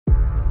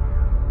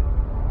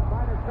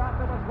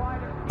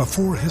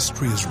Before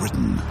history is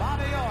written,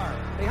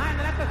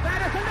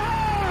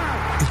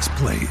 it's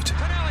played.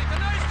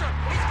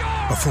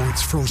 Before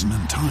it's frozen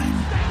in time,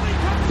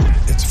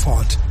 it's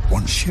fought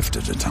one shift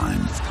at a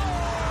time.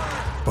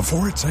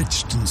 Before it's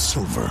etched in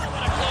silver,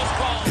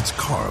 it's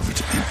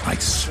carved in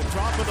ice.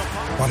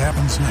 What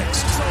happens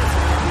next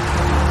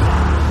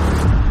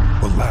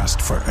will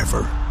last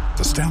forever.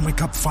 The Stanley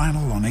Cup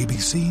Final on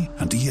ABC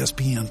and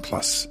ESPN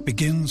Plus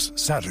begins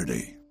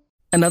Saturday.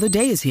 Another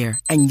day is here,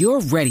 and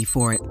you're ready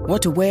for it.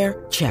 What to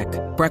wear? Check.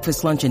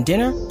 Breakfast, lunch, and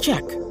dinner?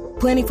 Check.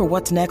 Planning for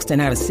what's next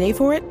and how to save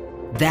for it?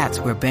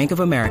 That's where Bank of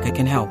America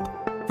can help.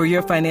 For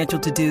your financial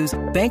to-dos,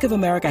 Bank of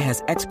America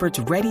has experts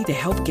ready to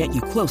help get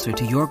you closer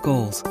to your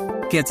goals.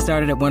 Get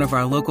started at one of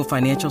our local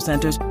financial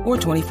centers or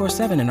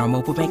 24/7 in our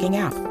mobile banking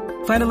app.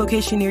 Find a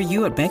location near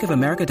you at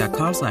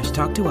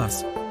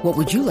bankofamerica.com/talktous. What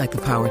would you like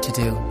the power to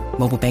do?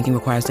 Mobile banking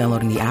requires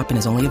downloading the app and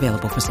is only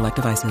available for select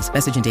devices.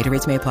 Message and data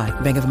rates may apply.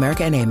 Bank of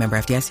America NA, member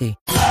FDIC.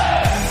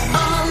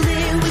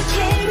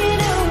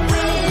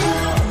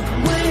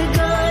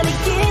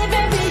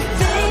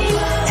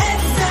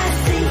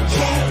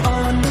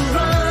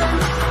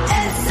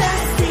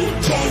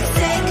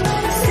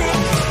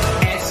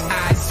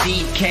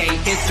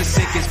 It's the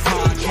sickest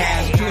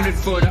podcast. Tune in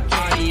for the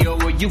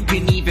audio, or you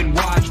can even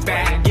watch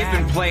back.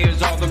 Giving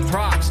players all the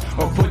props,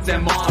 or put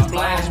them on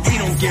blast. We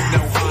don't give no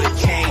hot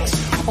takes,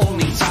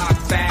 only talk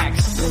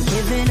facts. We're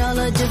giving all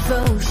our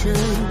devotion,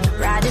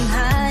 riding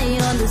high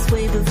on this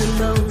wave of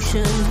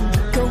emotion.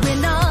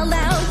 Going all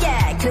out,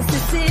 yeah, 'cause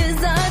this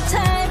is our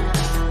time.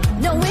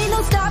 No, ain't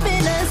no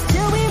stopping us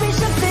till we reach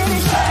the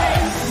finish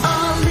line.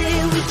 All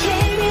in, we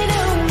came here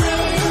to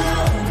win.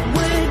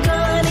 We're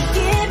gonna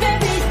give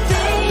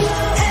everything.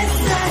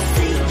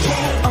 S-I-C-K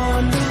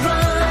on the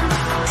run.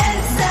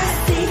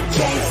 S-I-C-K,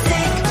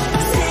 sick.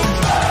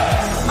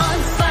 On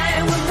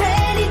fire, we're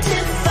ready to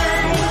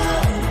fight.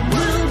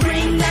 We'll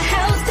bring the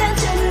house down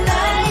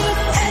tonight.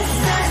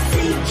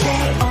 S-I-C-K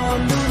on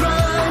the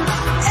run.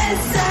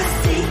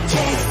 S-I-C-K,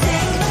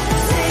 sick.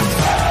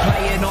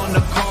 Play it on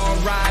the car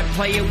ride,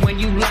 play it when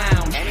you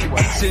lounge.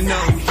 X and O,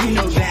 you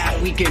know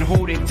that we can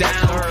hold it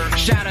down.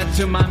 Shout out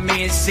to my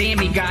man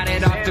Sammy, got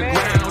it off the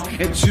ground.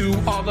 And to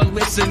all the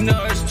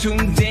listeners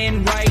tuned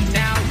in right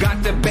now,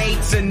 got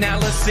debates,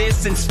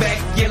 analysis, and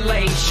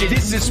speculation.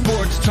 This is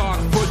sports talk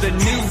for the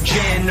new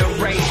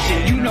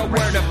generation. You know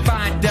where to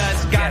find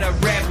us, got a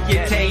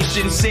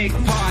reputation. Sick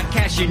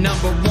podcast, your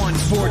 #1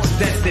 sports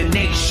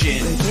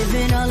destination.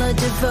 Giving all our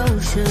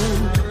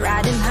devotion,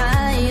 riding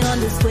high on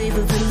this wave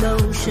of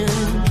emotion.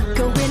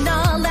 Going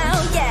all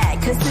out, yeah,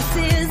 'cause this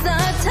is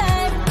our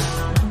time.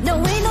 No,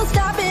 ain't no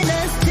stopping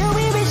us till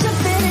we reach the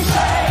finish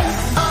line.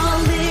 All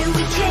in,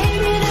 we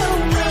came here to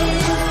win.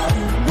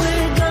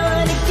 We're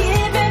gonna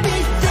give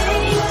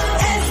everything.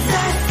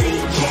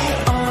 S-I-C-K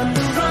on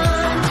the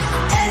run.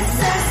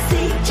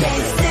 S-I-C-K,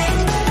 sick.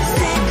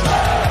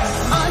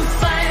 On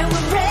fire,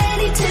 we're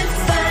ready to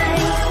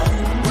fight.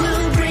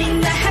 We'll bring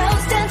the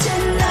house down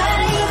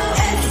tonight.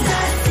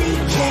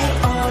 S-I-C-K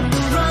on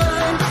the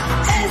run.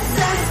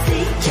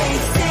 S-I-C-K,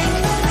 sick.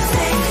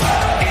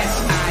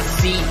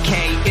 S-I-C-K,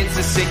 it's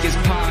the sickest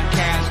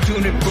podcast.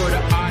 Tune in for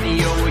the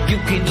audio, or you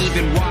can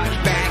even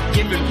watch back.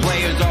 Giving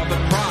players all the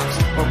props,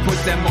 or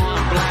put them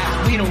on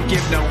blast. We don't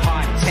give no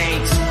hot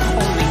takes,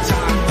 only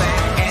talk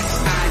back.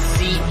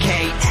 S-I-C-K,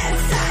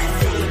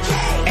 S-I-C-K,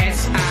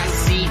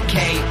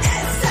 S-I-C-K,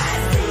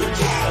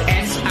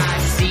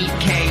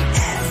 S-I-C-K,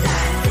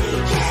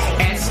 S-I-C-K,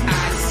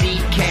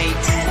 S-I-C-K,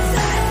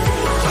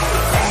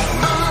 S-I-C-K.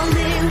 All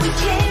in, we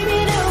came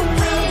here to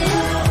win.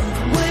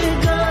 We're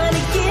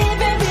gonna give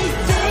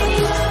everything.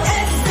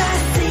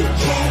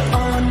 S-I-C-K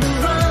on the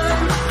run.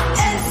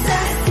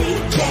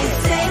 S-I-C-K,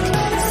 sick.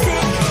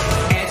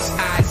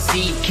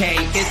 S-I-C-K,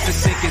 it's the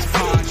sickest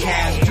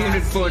podcast. Tune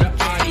in for the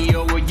audio,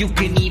 or you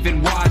can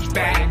even watch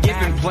back.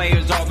 Giving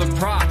players all the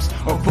props,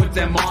 or put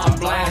them on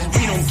blast.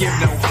 We don't give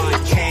no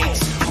hot takes,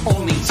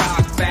 only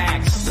talk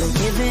facts. We're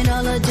giving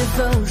all our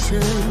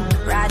devotion,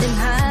 riding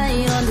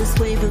high on this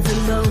wave of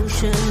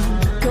emotion.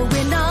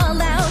 Going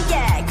all out,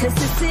 yeah, 'cause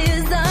this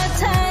is our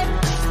time.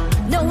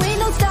 No, ain't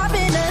no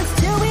stopping us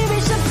till we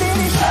reach the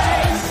finish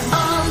line.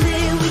 All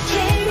in, we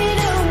came here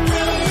to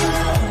win.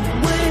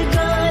 We're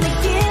gonna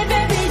give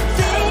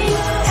everything.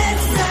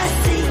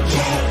 S-I-C-K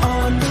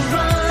on the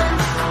run.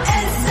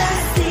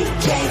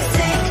 S-I-C-K,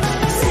 sick.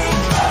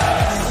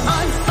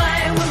 On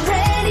fire, we're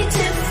ready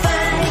to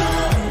fight.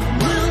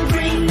 We'll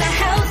bring the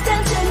house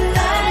down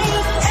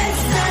tonight.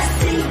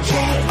 S-I-C-K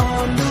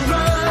on the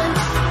run.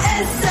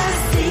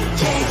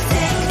 S-I-C-K,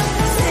 sick.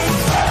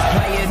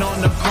 Play it on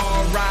the car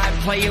ride,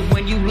 play it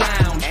when you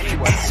lounge.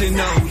 X and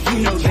O, you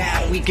know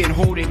that we can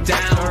hold it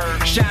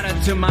down. Shout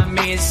out to my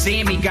man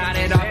Sammy, got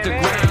it off the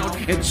ground.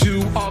 And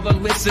to all the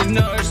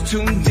listeners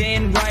tuned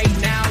in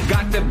right now,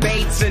 got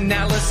debates,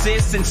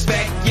 analysis, and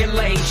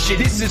speculation.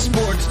 This is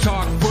sports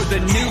talk for the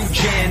new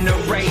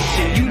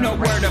generation. You know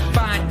where to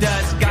find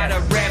us, got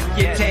a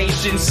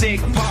reputation.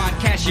 Sick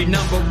podcast, your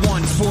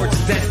 #1 sports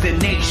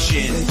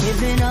destination.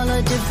 Giving all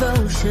our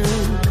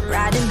devotion,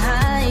 riding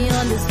high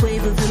on this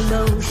wave of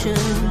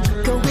emotion.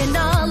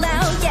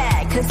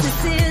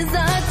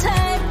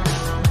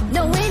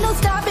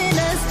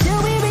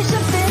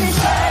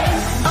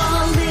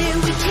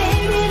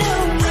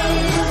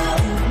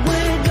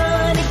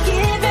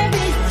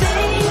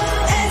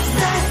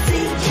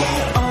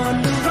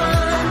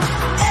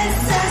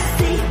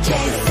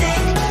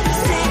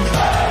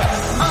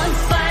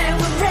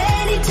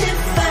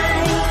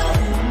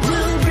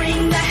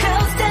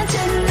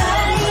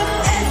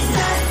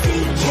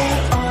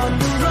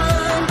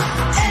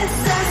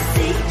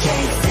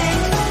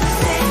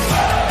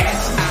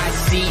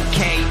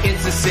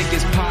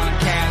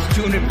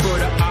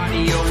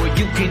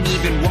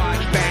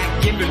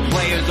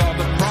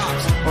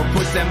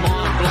 put them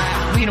on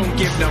blast. We don't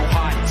give no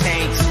hot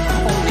takes.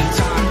 Only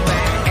talk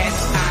back.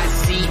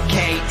 S-I-C-K.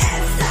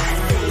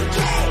 S-I-C-K.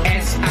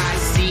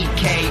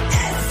 S-I-C-K.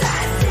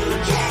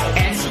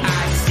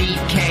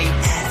 S-I-C-K.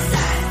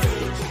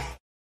 S-I-C-K.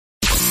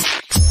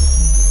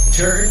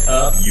 Turn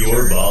up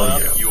your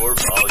volume.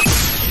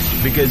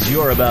 Because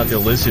you're about to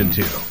listen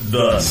to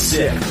The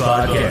Sick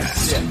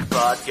Podcast.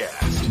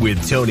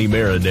 With Tony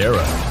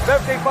Marinaro.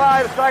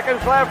 55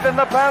 seconds left in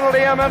the penalty,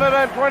 a minute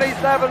and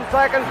 27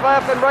 seconds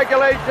left in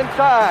regulation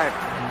time.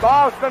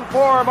 Boston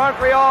 4,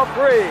 Montreal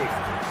 3.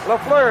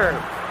 Lafleur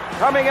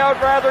coming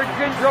out rather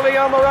gingerly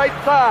on the right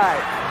side.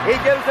 He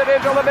gives it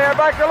into Lemaire,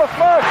 back to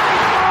Lafleur.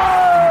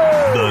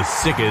 The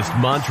sickest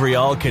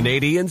Montreal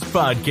Canadiens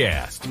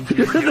podcast.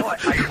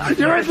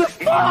 You're in the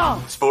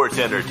ball! Sports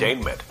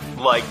entertainment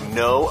like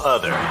no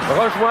other.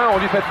 Rejoint, on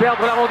lui fait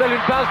perdre la rondelle,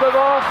 une passe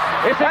devant.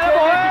 Et c'est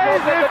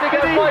le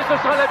dégagement et ce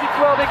sera la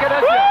victoire des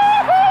Canadiens.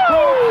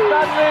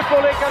 Stanley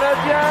pour les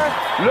Canadiens,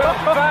 le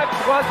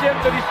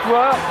 23e de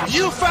l'histoire.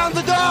 You found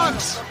the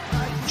dogs!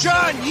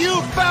 John,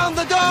 you found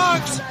the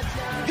dogs!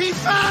 He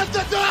found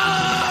the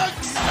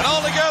dogs! And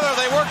all together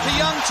they worked a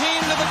young team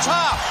to the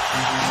top.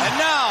 And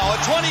now a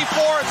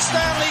 24th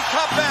Stanley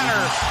Cup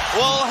banner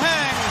will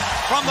hang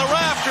from the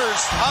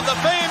rafters of the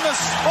famous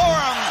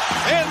Forum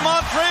in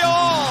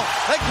Montreal.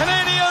 The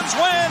Canadiens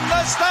win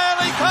the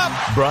Stanley Cup.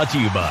 Brought to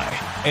you by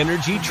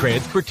Energy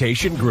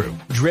Transportation Group.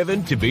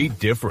 Driven to be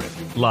different.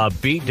 La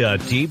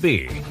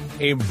Vida.tv.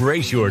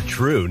 Embrace your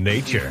true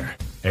nature.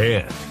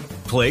 And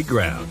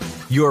Playground,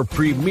 your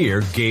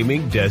premier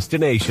gaming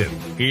destination.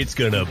 It's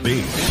gonna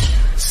be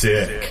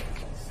sick.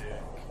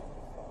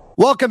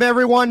 Welcome,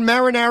 everyone.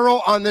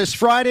 Marinaro on this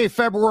Friday,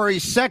 February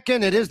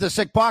 2nd. It is the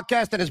Sick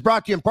Podcast and is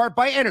brought to you in part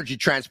by Energy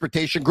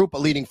Transportation Group, a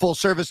leading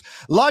full-service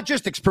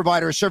logistics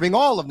provider serving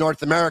all of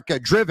North America,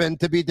 driven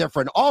to be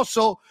different.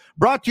 Also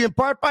brought to you in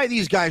part by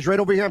these guys right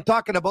over here. I'm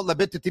talking about La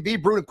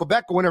Vida.tv, brewed in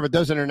Quebec, a winner of a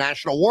dozen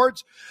international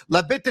awards.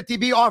 La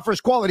Vida.tv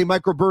offers quality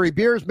microbrewery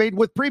beers made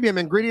with premium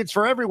ingredients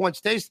for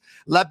everyone's taste.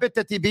 La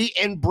Vida.tv,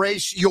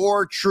 embrace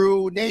your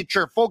true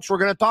nature. Folks, we're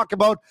going to talk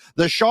about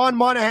the Sean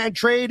Monahan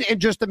trade in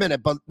just a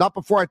minute, but not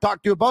before I talk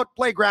to you about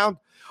Playground.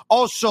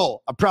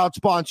 Also, a proud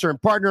sponsor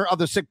and partner of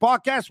the Sick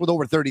Podcast with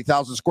over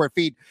 30,000 square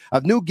feet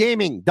of new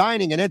gaming,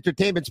 dining, and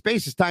entertainment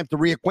space. It's time to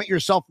reacquaint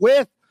yourself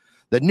with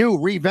the new,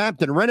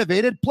 revamped, and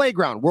renovated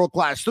Playground.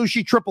 World-class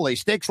sushi, AAA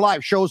steaks,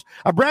 live shows,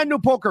 a brand new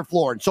poker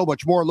floor, and so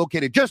much more,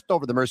 located just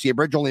over the Mercier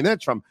Bridge, only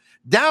minutes from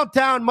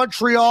downtown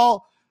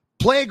Montreal.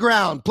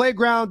 Playground.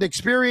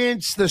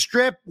 Experience the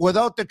Strip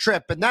without the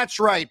trip. And that's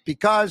right,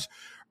 because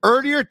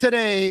earlier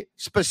today,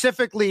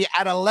 specifically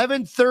at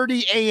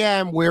 11:30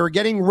 a.m., we were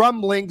getting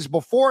rumblings.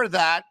 Before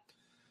that,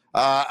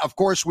 of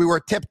course, we were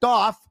tipped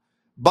off.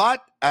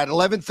 But at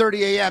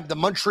 11:30 a.m., the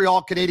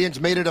Montreal Canadiens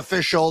made it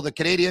official. The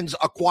Canadiens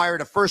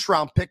acquired a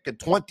first-round pick in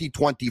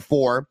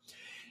 2024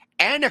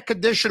 and a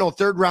conditional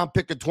third-round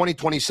pick in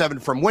 2027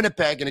 from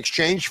Winnipeg in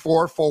exchange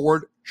for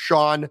forward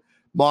Sean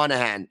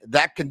Monahan.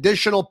 That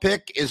conditional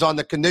pick is on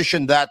the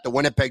condition that the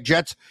Winnipeg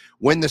Jets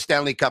win the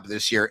Stanley Cup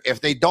this year. If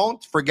they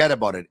don't, forget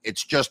about it.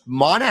 It's just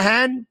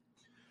Monahan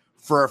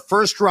for a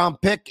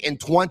first-round pick in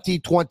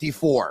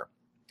 2024.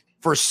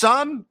 For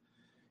some,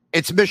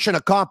 it's mission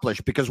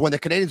accomplished, because when the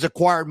Canadiens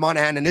acquired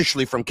Monahan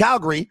initially from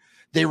Calgary,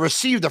 they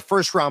received a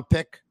first-round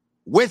pick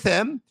with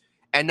him,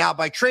 and now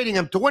by trading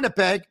him to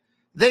Winnipeg,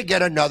 they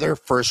get another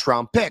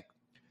first-round pick.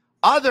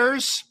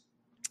 Others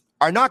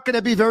are not going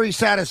to be very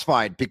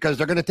satisfied, because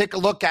they're going to take a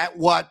look at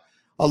what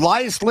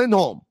Elias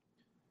Lindholm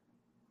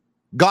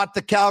got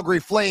the Calgary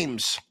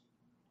Flames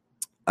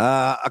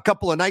a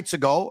couple of nights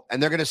ago,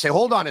 and they're going to say,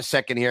 hold on a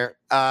second here.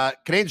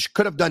 Canadiens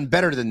could have done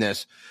better than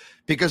this,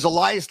 because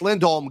Elias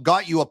Lindholm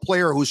got you a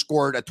player who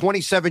scored, a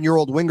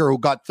 27-year-old winger who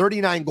got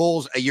 39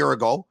 goals a year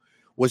ago,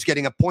 was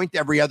getting a point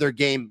every other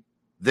game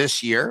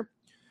this year,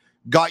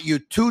 got you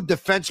two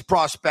defense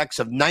prospects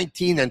of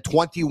 19 and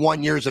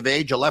 21 years of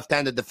age, a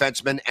left-handed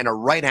defenseman and a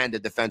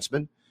right-handed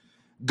defenseman,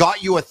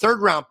 got you a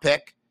third-round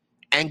pick,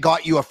 and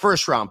got you a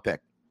first-round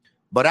pick.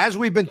 But as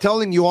we've been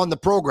telling you on the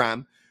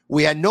program,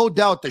 we had no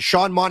doubt that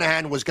Sean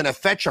Monahan was going to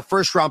fetch a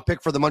first-round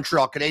pick for the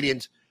Montreal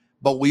Canadiens,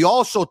 but we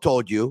also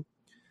told you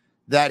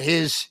that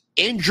his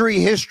injury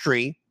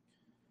history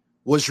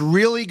was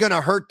really going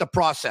to hurt the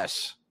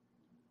process.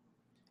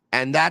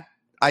 And that,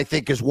 I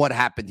think, is what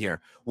happened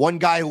here. One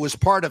guy who was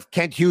part of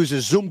Kent Hughes'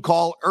 Zoom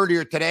call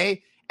earlier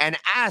today and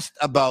asked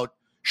about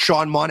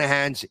Sean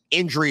Monahan's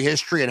injury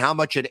history and how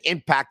much it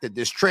impacted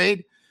this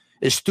trade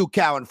is Stu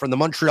Cowan from the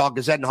Montreal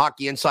Gazette and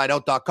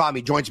HockeyInsideOut.com.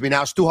 He joins me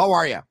now. Stu, how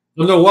are you?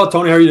 I'm doing well,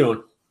 Tony. How are you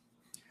doing?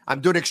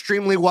 I'm doing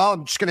extremely well.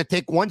 I'm just going to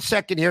take 1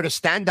 second here to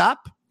stand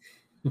up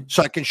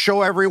so I can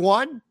show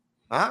everyone.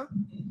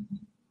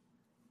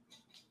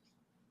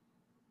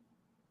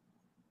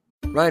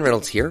 Ryan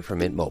Reynolds here from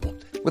Mint Mobile.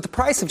 With the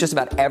price of just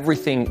about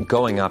everything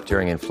going up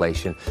during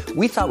inflation,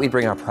 we thought we'd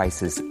bring our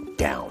prices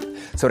down.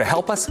 So to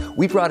help us,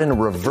 we brought in a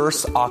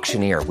reverse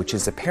auctioneer, which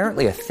is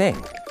apparently a thing.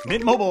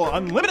 Mint Mobile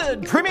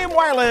Unlimited Premium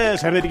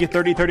Wireless. How to get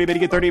 30, 30, bit to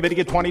get 30, bit to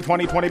get 20,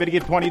 20, 20, bit to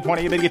get 20,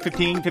 20, bit to get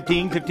 15,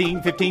 15,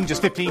 15, 15,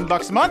 just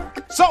 $15 a month?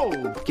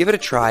 Sold! Give it a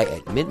try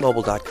at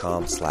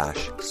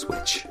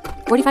mintmobile.com/switch.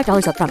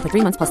 $45 up front for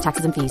 3 months plus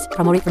taxes and fees.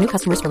 Promo rate for new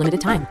customers for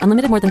limited time.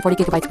 Unlimited more than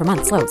 40 gigabytes per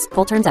month. Slows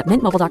full terms at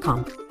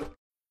mintmobile.com.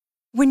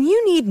 When you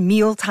need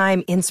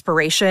mealtime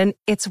inspiration,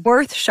 it's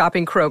worth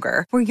shopping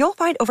Kroger, where you'll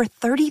find over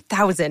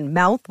 30,000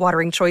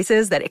 mouth-watering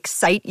choices that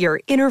excite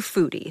your inner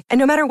foodie. And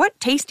no matter what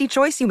tasty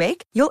choice you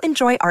make, you'll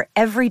enjoy our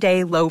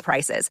everyday low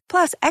prices,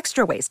 plus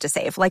extra ways to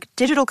save, like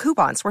digital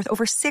coupons worth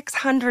over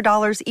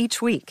 $600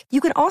 each week. You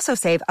can also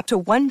save up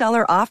to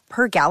 $1 off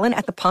per gallon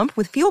at the pump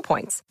with fuel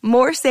points.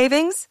 More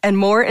savings and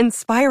more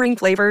inspiring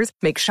flavors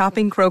make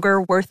shopping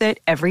Kroger worth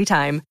it every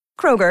time.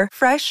 Kroger,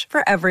 fresh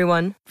for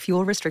everyone.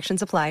 Fuel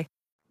restrictions apply.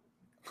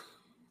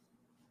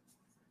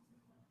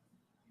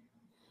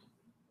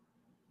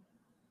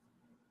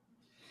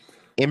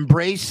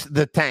 Embrace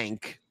the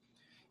Tank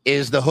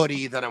is the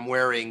hoodie that I'm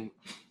wearing,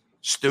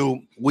 Stu.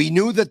 We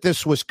knew that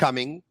this was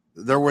coming.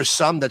 There were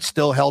some that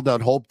still held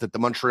out hope that the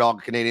Montreal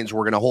Canadiens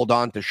were going to hold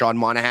on to Sean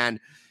Monahan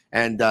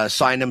and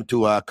sign him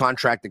to a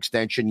contract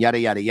extension, yada,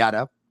 yada,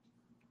 yada.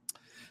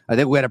 I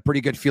think we had a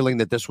pretty good feeling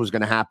that this was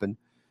going to happen.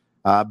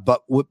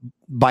 But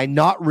by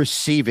not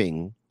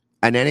receiving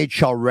an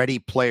NHL-ready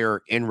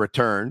player in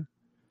return,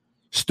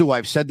 Stu,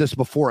 I've said this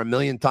before a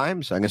million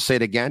times. I'm going to say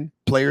it again.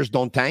 Players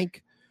don't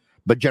tank.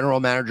 But general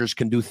managers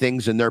can do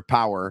things in their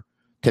power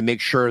to make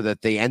sure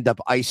that they end up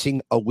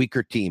icing a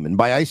weaker team. And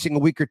by icing a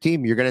weaker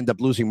team, you're going to end up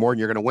losing more than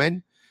you're going to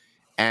win.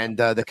 And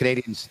the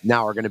Canadiens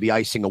now are going to be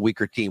icing a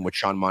weaker team with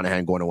Sean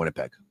Monahan going to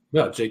Winnipeg.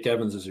 Yeah, Jake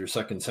Evans is your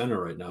second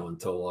center right now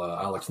until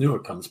Alex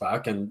Newhook comes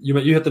back. And you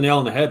hit the nail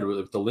on the head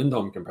with the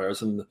Lindholm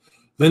comparison.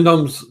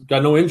 Lindholm's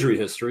got no injury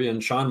history,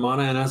 and Sean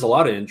Monahan has a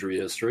lot of injury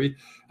history.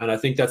 And I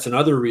think that's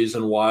another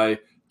reason why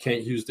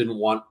Kent Hughes didn't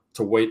want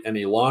to wait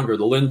any longer.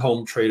 The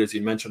Lindholm trade, as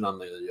you mentioned on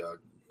the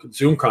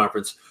Zoom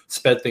conference,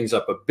 sped things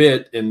up a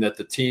bit in that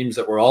the teams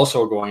that were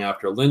also going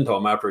after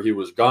Lindholm after he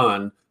was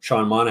gone,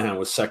 Sean Monahan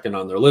was second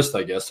on their list,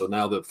 I guess. So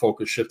now the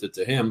focus shifted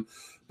to him.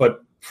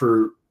 But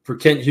for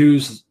Kent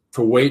Hughes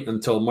to wait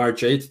until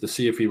March 8th to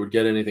see if he would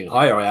get anything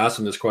higher, I asked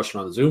him this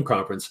question on the Zoom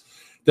conference,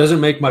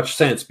 doesn't make much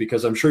sense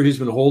because I'm sure he's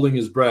been holding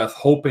his breath,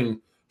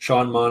 hoping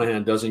Sean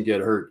Monahan doesn't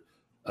get hurt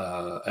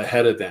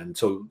ahead of then.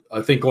 So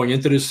I think going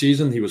into this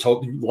season, he was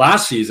hoping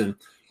last season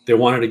they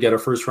wanted to get a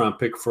first round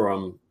pick for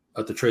him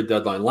at the trade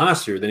deadline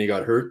last year. Then he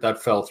got hurt.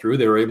 That fell through.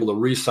 They were able to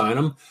re-sign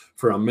him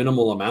for a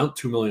minimal amount,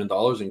 $2 million,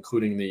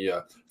 including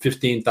the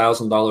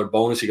 $15,000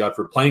 bonus he got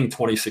for playing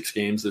 26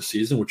 games this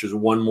season, which is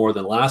one more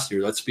than last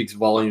year. That speaks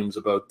volumes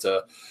about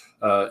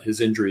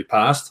his injury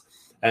past.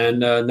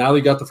 And now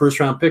he got the first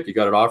round pick. He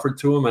got it offered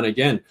to him. And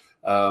again,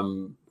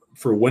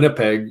 for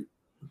Winnipeg,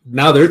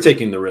 now they're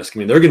taking the risk. I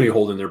mean, they're going to be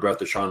holding their breath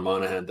that Sean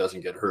Monahan doesn't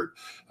get hurt.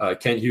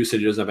 Kent Hughes said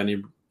he doesn't have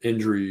any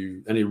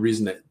injury, any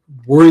reason to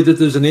worry that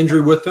there's an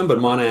injury with him,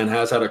 but Monahan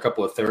has had a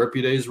couple of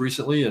therapy days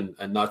recently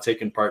and not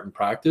taken part in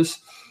practice.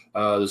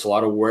 There's a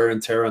lot of wear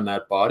and tear on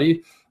that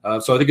body.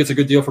 So I think it's a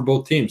good deal for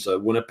both teams.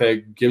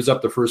 Winnipeg gives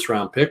up the first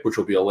round pick, which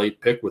will be a late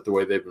pick with the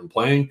way they've been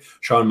playing.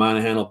 Sean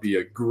Monahan will be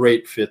a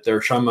great fit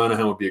there. Sean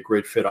Monahan would be a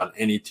great fit on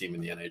any team in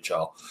the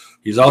NHL.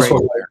 He's also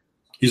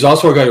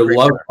a guy who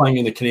loves playing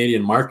in the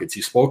Canadian markets.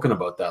 He's spoken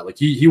about that. Like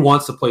he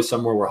wants to play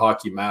somewhere where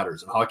hockey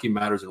matters, and hockey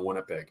matters in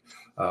Winnipeg.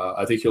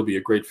 I think he'll be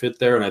a great fit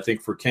there. And I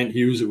think for Kent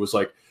Hughes, it was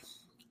like,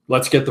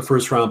 let's get the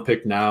first round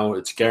pick now.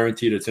 It's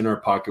guaranteed. It's in our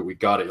pocket. We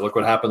got it. Look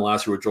what happened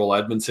last year with Joel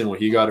Edmondson when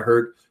he got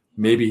hurt.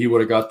 Maybe he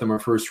would have got them a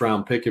first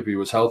round pick if he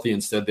was healthy.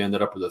 Instead, they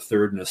ended up with a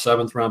third and a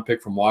seventh round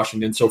pick from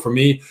Washington. So for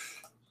me,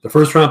 the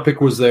first round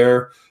pick was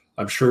there.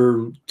 I'm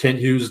sure Kent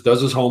Hughes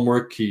does his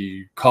homework.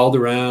 He called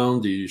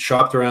around, he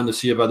shopped around to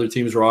see if other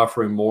teams were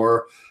offering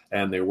more,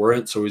 and they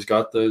weren't. So he's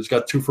got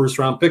 2 first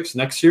round picks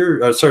this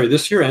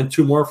year, and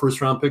 2 more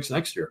first round picks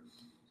next year.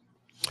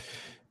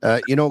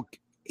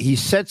 He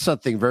said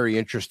something very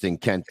interesting,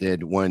 Kent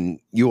did, when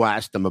you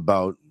asked him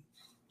about,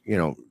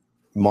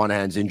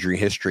 Monahan's injury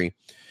history.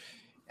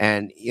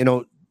 And,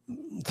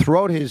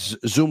 throughout his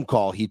Zoom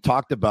call, he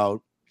talked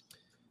about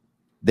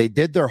they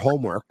did their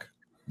homework.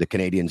 The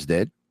Canadiens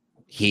did.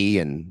 He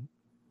and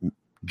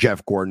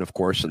Jeff Gordon, of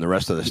course, and the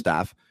rest of the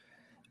staff.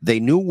 They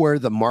knew where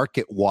the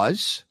market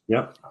was.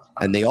 Yep.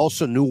 And they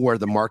also knew where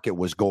the market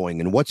was going.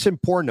 And what's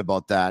important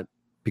about that,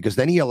 because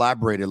then he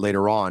elaborated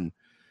later on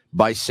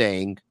by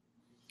saying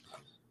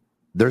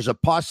there's a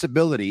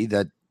possibility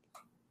that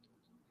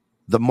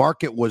the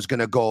market was going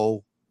to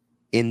go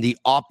in the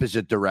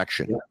opposite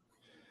direction. Yeah.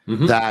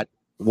 Mm-hmm. That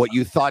what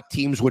you thought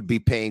teams would be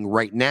paying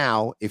right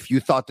now, if you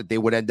thought that they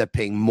would end up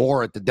paying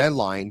more at the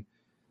deadline,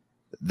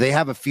 they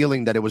have a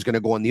feeling that it was going to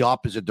go in the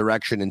opposite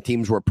direction and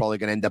teams were probably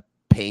going to end up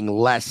paying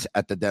less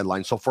at the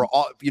deadline. So for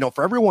all,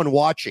 for everyone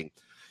watching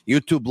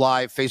YouTube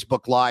Live,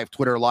 Facebook Live,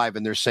 Twitter Live,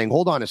 and they're saying,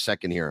 hold on a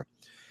second here.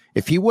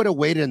 If he would have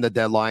waited in the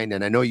deadline,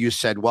 and I know you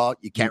said, well,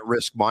 you can't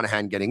risk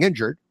Monahan getting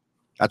injured.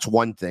 That's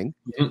one thing.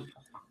 Mm-hmm.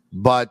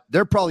 But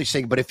they're probably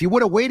saying, but if he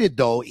would have waited,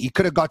 though, he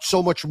could have got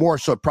so much more,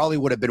 so it probably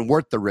would have been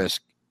worth the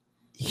risk.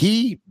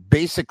 He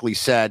basically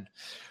said,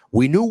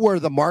 we knew where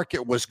the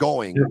market was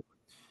going,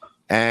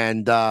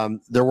 and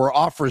there were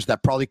offers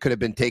that probably could have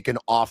been taken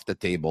off the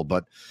table.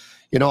 But,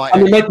 you know,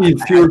 there might be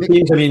fewer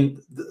teams. I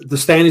mean, the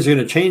standings are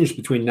going to change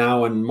between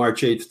now and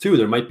March 8th, too.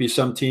 There might be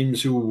some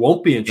teams who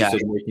won't be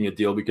interested in making a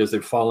deal because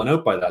they've fallen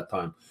out by that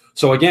time.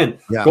 So, again,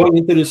 going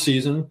into this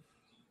season,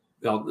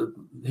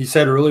 he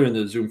said earlier in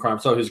the Zoom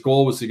conference, his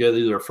goal was to get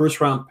either a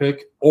first-round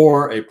pick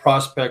or a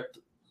prospect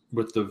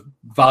with the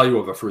value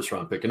of a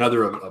first-round pick,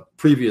 a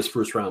previous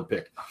first-round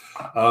pick.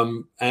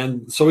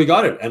 And so he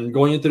got it. And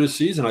going into the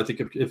season, I think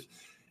if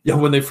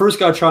when they first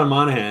got Sean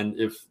Monahan,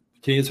 if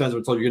Canadiens fans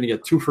were told you're going to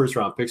get 2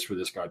 first-round picks for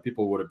this guy,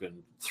 people would have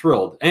been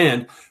thrilled.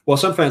 And while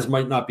some fans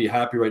might not be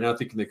happy right now,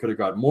 thinking they could have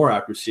got more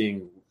after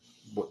seeing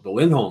the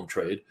Lindholm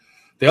trade,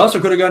 they also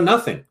could have got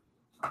nothing.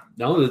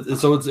 No,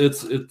 so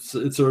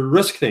it's a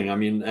risk thing. I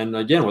mean, and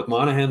again with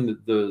Monahan,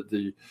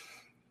 the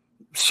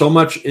so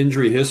much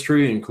injury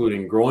history,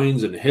 including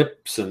groins and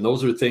hips, and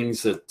those are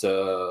things that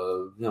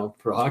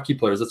for hockey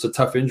players, that's a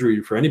tough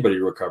injury for anybody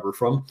to recover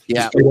from.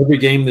 Yeah, he's played every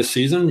game this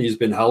season. He's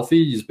been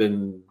healthy. He's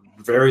been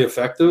very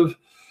effective,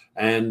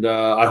 and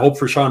I hope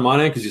for Sean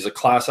Monahan, because he's a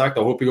class act.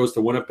 I hope he goes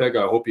to Winnipeg.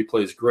 I hope he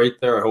plays great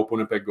there. I hope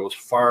Winnipeg goes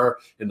far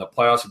in the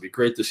playoffs. It'd be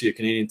great to see a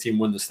Canadian team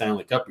win the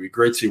Stanley Cup. It'd be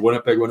great to see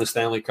Winnipeg win the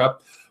Stanley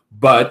Cup.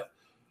 But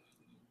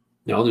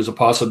there's a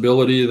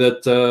possibility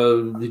that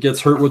he gets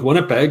hurt with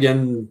Winnipeg,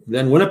 and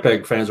then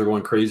Winnipeg fans are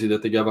going crazy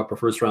that they gave up a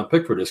first-round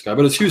pick for this guy.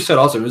 But as Hugh said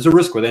also, there's a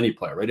risk with any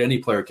player, right? Any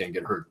player can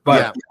get hurt.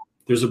 But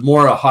there's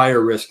a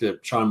higher risk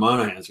that Sean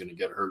Monahan is going to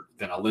get hurt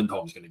than a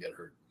Lindholm is going to get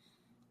hurt.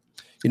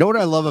 You know what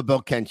I love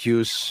about Kent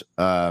Hughes,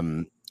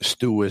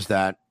 Stu, is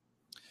that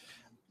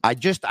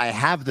I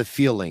have the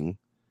feeling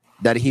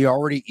that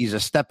he's a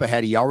step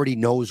ahead. He already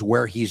knows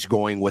where he's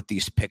going with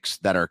these picks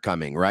that are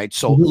coming, right?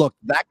 So, look,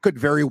 that could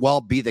very well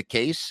be the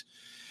case.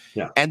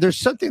 Yeah. And there's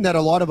something that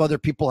a lot of other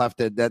people have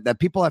to that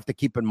people have to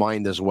keep in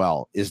mind as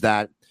well, is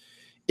that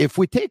if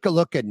we take a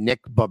look at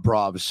Nick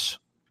Bobrov's,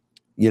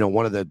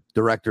 one of the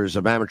directors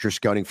of amateur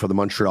scouting for the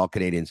Montreal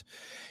Canadiens,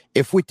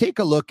 if we take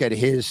a look at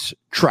his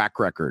track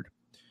record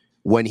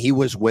when he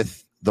was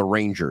with the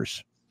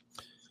Rangers,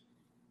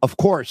 of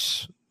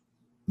course,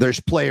 there's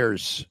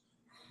players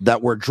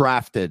that were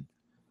drafted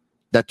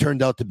that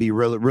turned out to be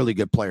really, really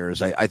good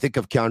players. I think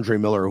of Keandre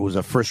Miller, who was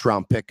a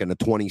first-round pick and a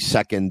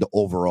 22nd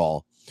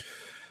overall.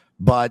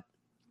 But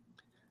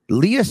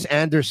Elias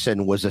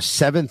Anderson was a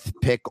 7th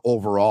pick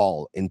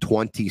overall in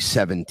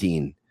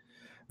 2017.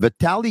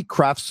 Vitaly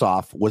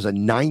Kravtsov was a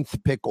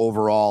 9th pick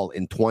overall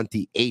in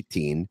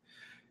 2018.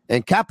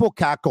 And Kaapo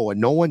Kakko, and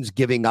no one's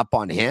giving up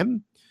on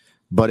him,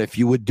 but if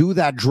you would do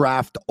that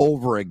draft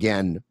over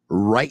again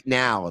right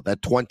now,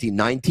 that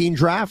 2019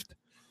 draft,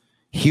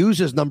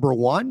 Hughes is number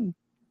 1,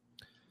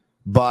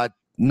 but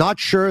not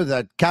sure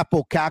that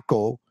Kaapo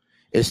Kakko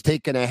is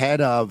taken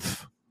ahead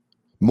of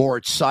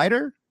Moritz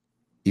Seider.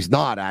 He's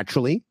not,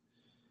 actually.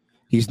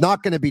 He's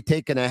not going to be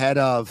taken ahead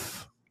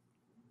of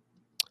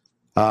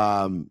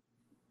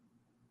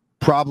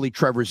probably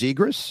Trevor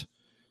Zegras.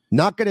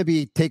 Not going to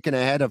be taken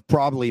ahead of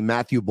probably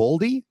Matthew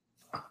Boldy.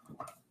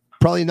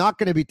 Probably not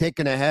going to be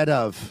taken ahead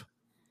of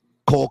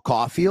Cole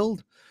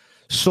Caulfield.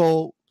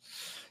 So,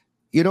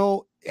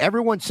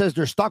 everyone says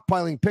they're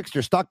stockpiling picks.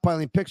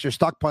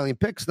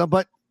 No,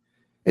 but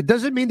it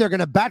doesn't mean they're going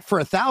to bat for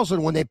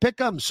 1,000 when they pick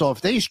them. So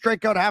if they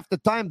strike out half the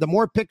time, the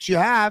more picks you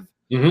have,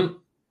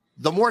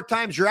 the more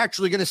times you're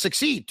actually going to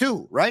succeed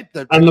too, right?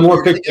 And the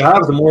more picks you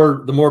have, the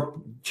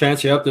more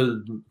chance you have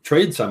to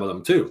trade some of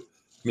them too.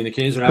 I mean, the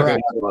Canadiens are not going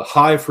to have a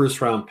high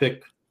first-round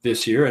pick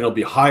this year, and it'll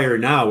be higher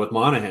now with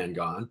Monahan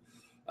gone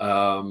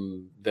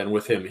than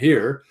with him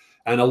here.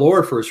 And a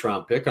lower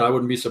first-round pick, and I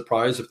wouldn't be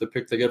surprised if the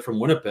pick they get from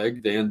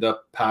Winnipeg, they end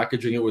up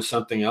packaging it with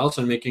something else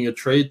and making a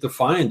trade to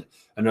find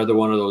another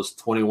one of those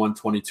 21,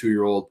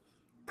 22-year-old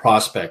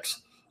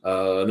prospects,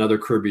 another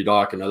Kirby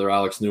Dach, another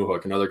Alex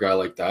Newhook, another guy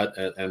like that,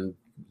 and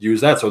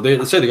use that. So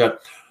let's say they got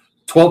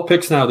 12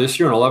 picks now this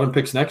year and 11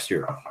 picks next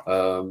year.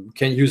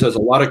 Kent Hughes has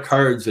a lot of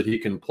cards that he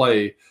can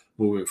play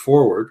moving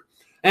forward.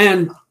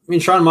 And I mean,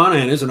 Sean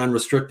Monahan is an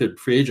unrestricted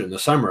free agent in the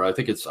summer. I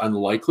think it's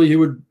unlikely he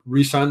would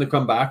re-sign to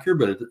come back here,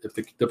 but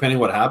depending on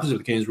what happens, if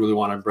the Canes really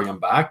want to bring him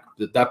back,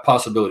 that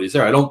possibility is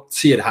there. I don't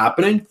see it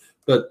happening,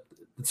 but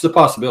it's a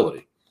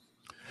possibility.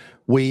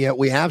 We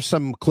have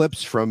some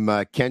clips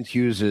from Kent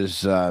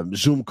Hughes'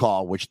 Zoom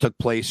call, which took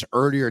place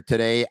earlier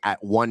today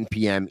at 1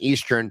 p.m.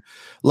 Eastern.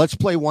 Let's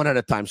play one at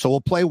a time. So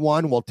we'll play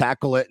one, we'll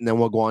tackle it, and then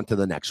we'll go on to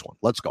the next one.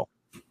 Let's go.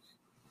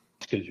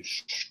 Je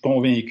suis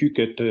convaincu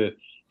qu'il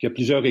y a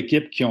plusieurs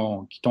équipes qui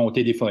t'ont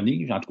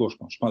téléphoné. En tout cas,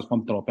 je pense pas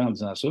me tromper en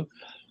disant ça.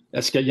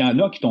 Est-ce qu'il y en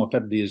a qui t'ont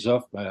fait des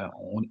offres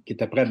qui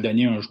étaient prêts à te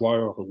donner un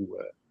joueur ou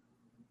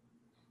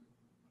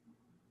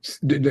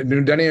de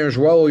nous donner un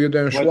joueur au lieu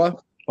d'un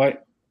choix? Oui.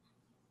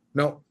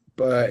 Non.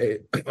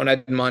 On a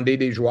demandé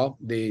des joueurs,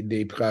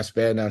 des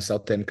prospects dans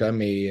certains cas,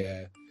 mais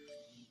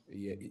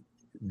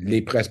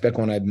les prospects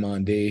qu'on a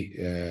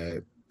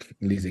demandés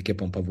les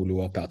équipes n'ont pas voulu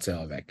partir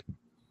avec.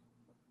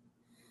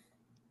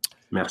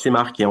 Merci,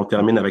 Marc. Et on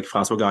termine avec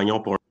François Gagnon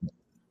pour...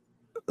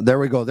 There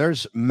we go.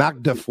 There's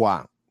Marc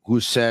Defoy, who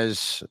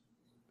says,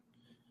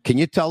 can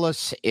you tell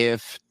us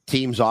if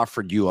teams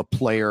offered you a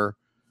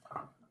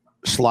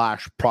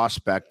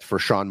player/prospect for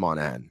Sean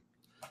Monahan?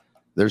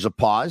 There's a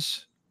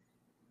pause,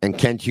 and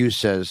Kent Hughes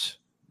says,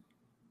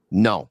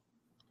 no.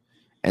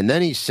 And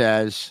then he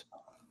says,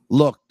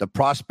 look, the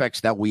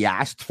prospects that we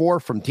asked for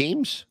from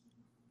teams,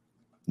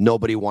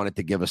 nobody wanted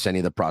to give us any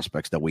of the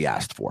prospects that we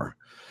asked for.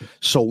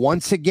 So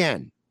once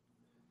again,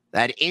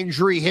 that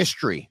injury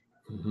history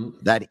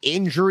that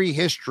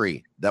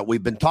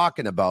we've been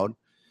talking about,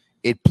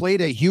 it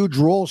played a huge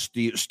role,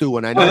 Stu.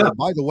 And I know that,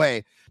 by the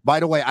way,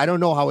 I don't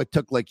know how it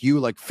took like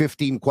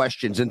 15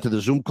 questions into the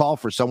Zoom call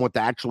for someone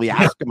to actually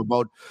ask him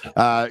about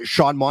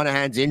Sean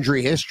Monahan's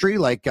injury history.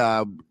 Like,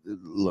 some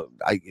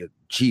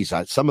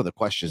of the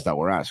questions that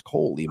were asked,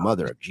 holy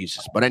mother of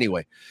Jesus. But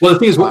anyway. Well, the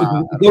thing is,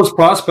 those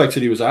prospects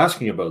that he was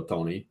asking about,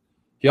 Tony,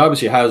 he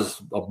obviously has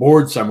a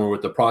board somewhere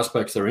with the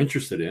prospects they're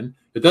interested in.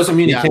 It doesn't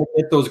mean he can't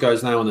get those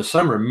guys now in the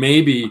summer,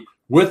 maybe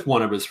with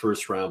one of his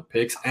first-round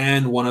picks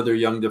and one of their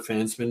young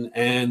defensemen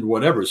and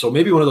whatever. So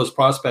maybe one of those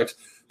prospects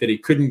that he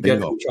couldn't get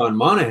from Sean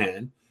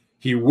Monahan,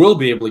 he will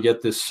be able to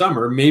get this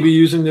summer, maybe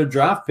using their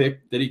draft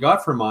pick that he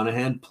got for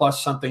Monahan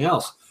plus something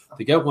else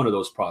to get one of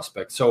those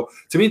prospects. So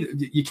to me,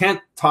 you can't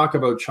talk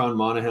about Sean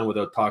Monahan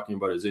without talking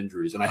about his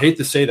injuries. And I hate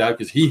to say that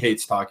because he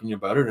hates talking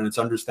about it, and it's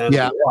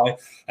understandable why.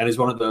 And he's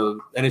one of the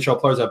NHL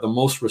players I have the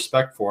most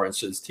respect for, and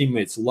so his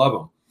teammates love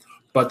him.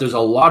 But there's a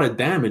lot of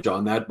damage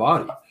on that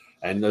body.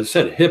 And as I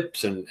said,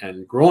 hips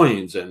and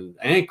groins and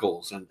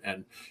ankles.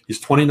 And he's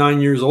 29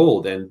 years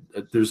old. And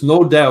there's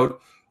no doubt,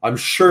 I'm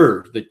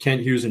sure that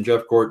Kent Hughes and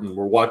Jeff Gorton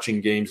were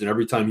watching games, and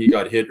every time he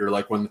got hit, or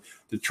like when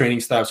the training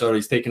staff's out,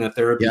 he's taking a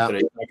therapy today,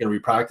 he's not going to be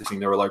practicing.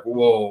 They were like,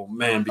 whoa,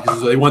 man,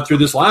 because they went through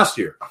this last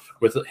year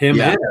with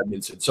him and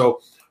Edmondson.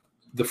 So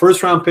the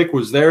first round pick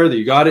was there. That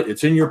you got it.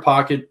 It's in your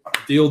pocket.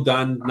 Deal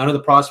done. None of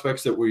the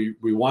prospects that we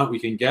want, we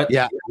can get.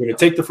 Yeah. We're going to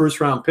take the first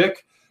round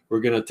pick.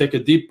 We're going to take a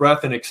deep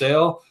breath and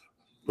exhale.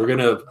 We're going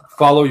to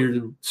follow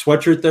your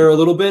sweatshirt there a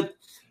little bit.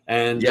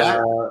 And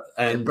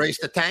embrace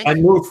the tank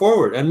and move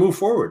forward.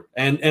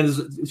 And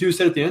as you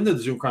said at the end of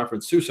the Zoom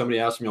conference too, somebody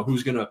asked me,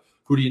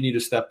 who do you need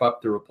to step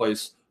up to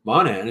replace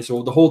Monahan? And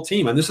so the whole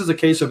team. And this is a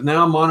case of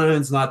now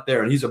Monahan's not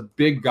there, and he's a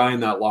big guy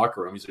in that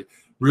locker room. He's a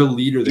real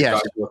leader that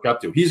guys look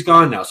up to. He's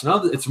gone now, so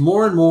now it's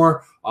more and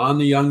more on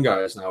the young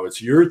guys. Now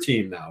it's your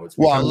team. Now it's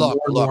more and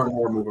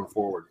more moving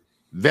forward.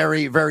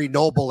 Very, very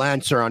noble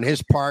answer on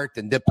his part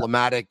and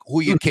diplomatic. Who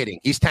are you kidding?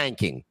 He's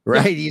tanking,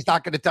 right? He's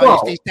not going to tell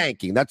you he's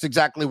tanking. That's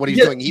exactly what he's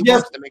doing. He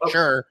wants to make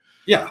sure.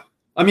 Yeah.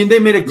 I mean, they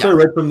made it clear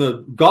right from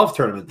the golf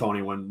tournament,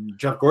 Tony, when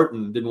Jeff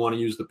Gorton didn't want to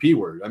use the P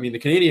word. I mean, the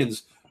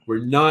Canadians were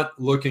not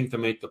looking to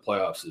make the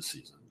playoffs this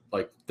season.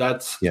 Like,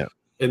 that's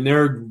in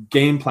their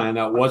game plan.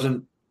 It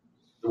wasn't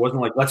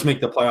like, let's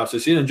make the playoffs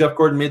this season. And Jeff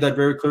Gorton made that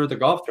very clear at the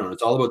golf tournament.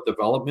 It's all about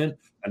development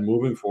and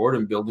moving forward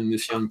and building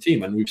this young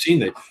team. And we've seen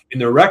that in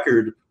their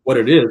record, what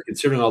it is,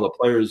 considering all the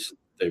players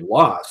they've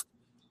lost,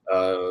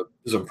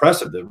 is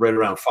impressive. They're right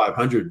around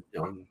 500,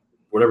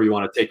 whatever you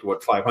want to take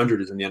what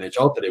 500 is in the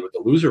NHL today with the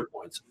loser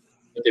points.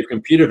 But they've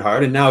competed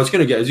hard, and now it's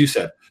going to get, as you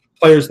said,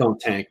 players don't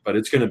tank, but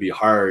it's going to be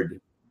hard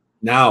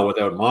now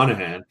without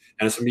Monahan, and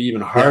it's going to be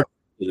even harder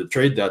to the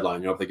trade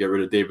deadline. If they get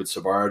rid of David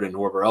Savard and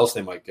whoever else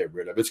they might get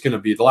rid of, it's going to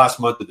be the last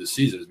month of the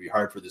season. It's going to be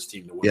hard for this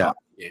team to win hockey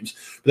games,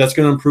 but that's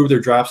going to improve their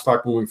draft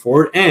stock moving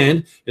forward,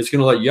 and it's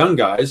going to let young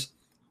guys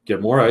get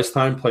more ice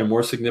time, play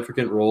more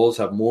significant roles,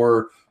 have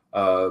more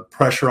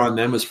pressure on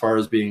them as far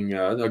as being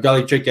a guy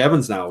like Jake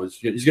Evans now.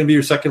 He's going to be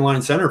your second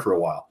line center for a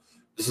while.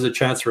 This is a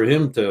chance for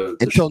him to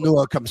until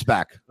Nua comes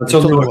back.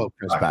 Until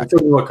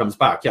Nua comes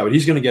back. Yeah, but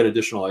he's going to get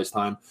additional ice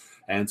time.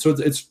 And so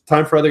it's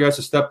time for other guys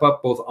to step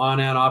up both on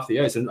and off the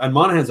ice. And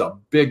Monahan's a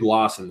big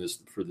loss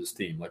for this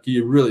team. Like,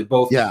 he really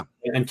both. Yeah.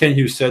 And Ken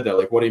Hughes said that,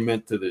 like, what he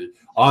meant to the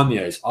on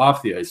the ice,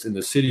 off the ice, in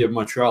the city of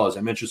Montreal, as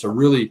I mentioned, it's a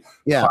really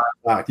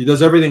fact. He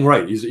does everything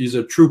right. He's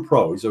a true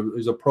pro. He's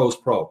a pro's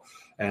pro.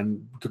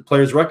 And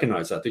players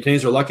recognize that. The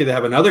Canadians are lucky to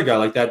have another guy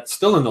like that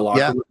still in the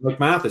locker room,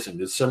 like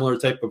Matheson. It's similar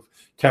type of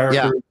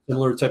character,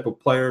 similar type of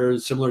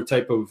players, similar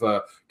type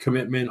of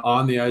commitment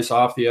on the ice,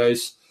 off the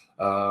ice.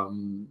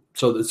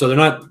 So they're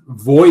not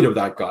void of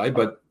that guy,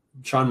 but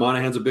Sean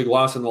Monahan's a big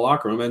loss in the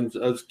locker room. And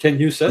as Ken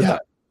Hughes said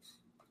that.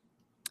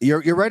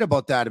 You're right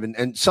about that.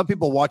 And some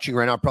people watching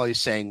right now are probably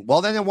saying,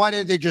 well, then why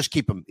didn't they just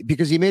keep him?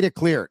 Because he made it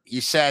clear. He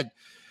said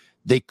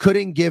they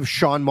couldn't give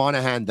Sean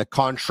Monahan the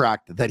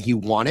contract that he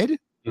wanted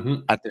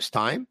at this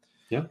time.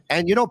 Yeah.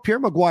 And, Pierre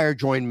Maguire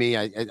joined me.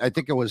 I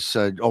think it was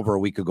over a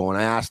week ago, and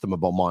I asked him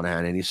about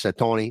Monahan, and he said,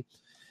 Tony,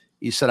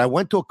 I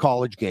went to a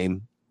college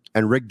game,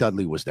 and Rick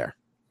Dudley was there.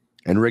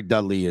 And Rick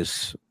Dudley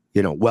is,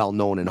 well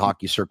known in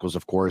hockey circles,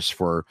 of course,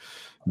 for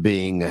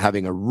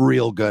having a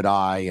real good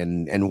eye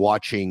and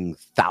watching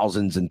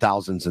thousands and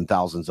thousands and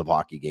thousands of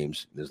hockey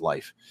games in his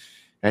life.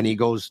 And he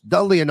goes,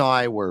 Dudley and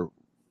I were,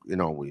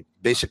 we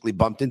basically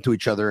bumped into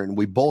each other, and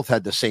we both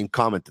had the same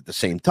comment at the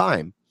same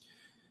time.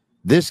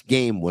 this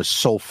game was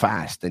so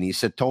fast. And he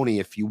said, Tony,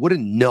 if you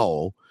wouldn't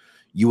know,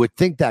 you would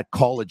think that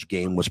college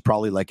game was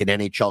probably like an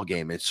NHL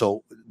game. And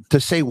so to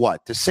say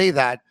what? To say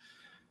that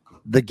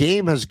the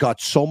game has got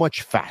so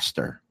much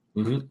faster,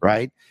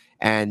 right?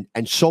 And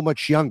so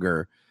much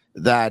younger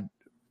that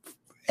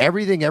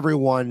everything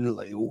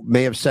everyone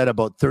may have said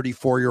about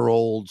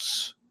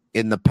 34-year-olds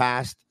in the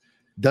past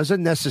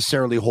doesn't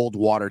necessarily hold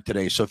water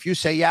today. So if you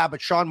say, yeah,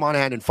 but Sean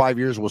Monahan in 5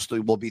 years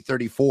will be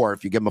 34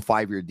 if you give him a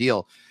 5-year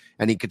deal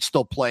and he could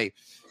still play.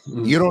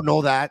 You don't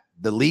know that.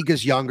 The league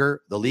is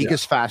younger. The league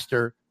is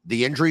faster.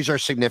 The injuries are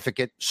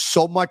significant,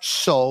 so much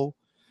so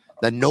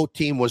that no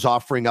team was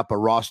offering up a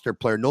roster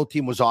player. No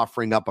team was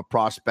offering up a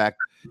prospect.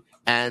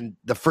 And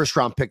the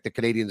first-round pick the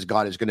Canadians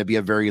got is going to be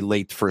a very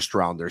late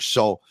first-rounder.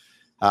 So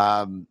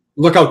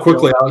look how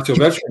quickly Alex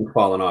Ovechkin's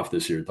fallen off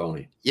this year,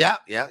 Tony. Yeah.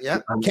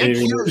 Kent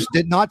Hughes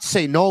did not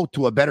say no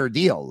to a better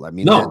deal. I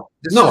mean, no,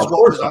 of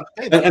course not.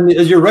 And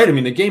you're right. I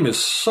mean, the game is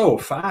so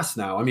fast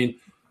now. I mean,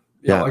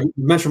 you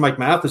mentioned Mike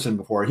Matheson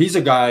before. He's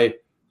a guy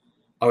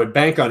I would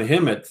bank on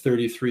him at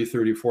 33,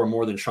 34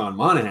 more than Sean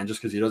Monahan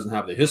just because he doesn't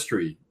have the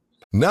history.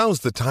 Now's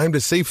the time to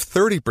save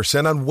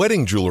 30% on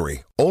wedding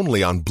jewelry,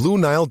 only on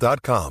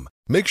BlueNile.com.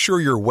 Make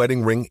sure your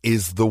wedding ring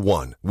is the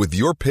one with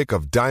your pick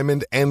of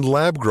diamond and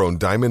lab-grown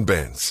diamond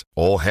bands,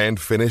 all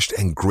hand-finished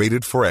and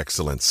graded for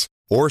excellence.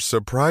 Or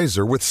surprise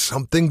her with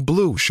something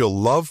blue she'll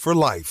love for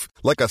life,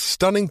 like a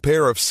stunning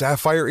pair of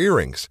sapphire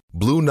earrings.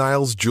 Blue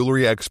Nile's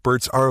jewelry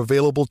experts are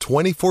available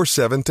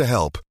 24/7 to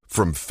help,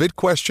 from fit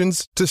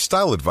questions to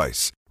style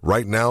advice.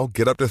 Right now,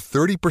 get up to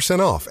 30%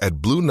 off at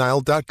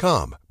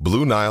BlueNile.com.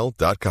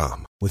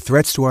 BlueNile.com. With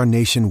threats to our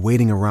nation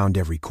waiting around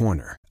every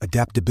corner,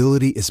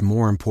 adaptability is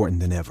more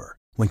important than ever.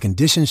 When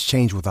conditions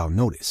change without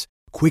notice,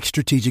 quick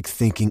strategic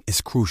thinking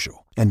is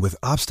crucial. And with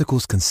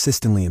obstacles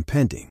consistently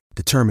impending,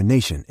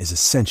 determination is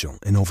essential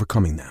in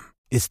overcoming them.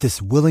 It's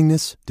this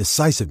willingness,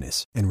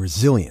 decisiveness, and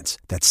resilience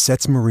that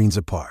sets Marines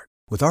apart.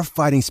 With our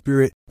fighting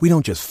spirit, we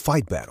don't just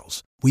fight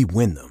battles, we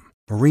win them.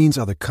 Marines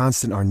are the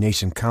constant our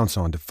nation counts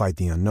on to fight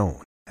the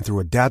unknown. And through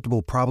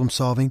adaptable problem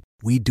solving,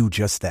 we do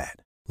just that.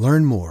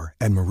 Learn more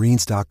at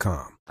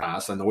Marines.com.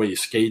 And the way he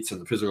skates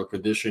and the physical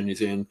condition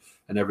he's in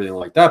and everything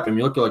like that. But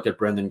you look at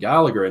Brendan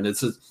Gallagher, and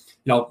it's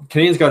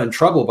Canadians got in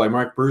trouble by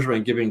Marc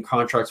Bergevin giving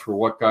contracts for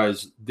what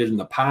guys did in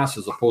the past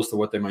as opposed to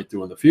what they might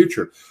do in the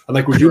future.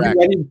 And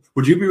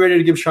would you be ready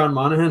to give Sean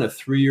Monahan a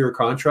 3-year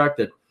contract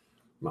at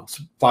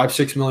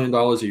 $5-6 million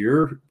a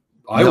year?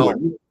 I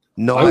wouldn't.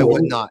 No, I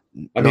would not.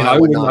 I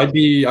would not. I'd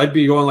be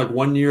going like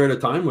 1 year at a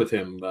time with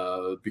him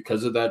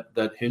because of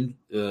that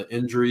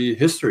injury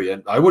history,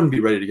 and I wouldn't be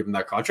ready to give him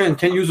that contract. And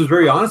Kent Hughes was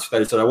very honest with that.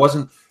 He said I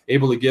wasn't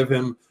able to give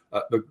him I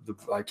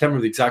can't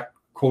remember the exact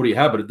quote he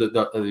had, but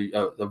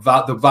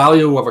the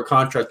value of a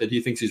contract that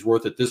he thinks he's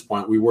worth at this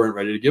point, we weren't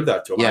ready to give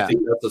that to him. I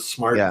think that's a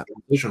smart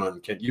decision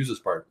on Kent Hughes'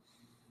 part.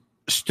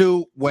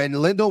 Stu, when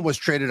Lindholm was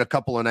traded a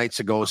couple of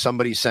nights ago,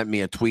 somebody sent me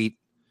a tweet.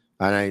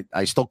 And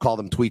I still call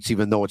them tweets,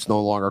 even though it's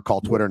no longer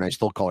called Twitter, and I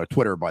still call it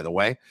Twitter, by the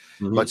way.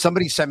 But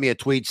somebody sent me a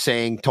tweet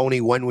saying, Tony,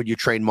 when would you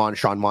trade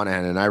Sean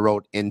Monahan? And I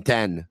wrote, in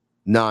 10,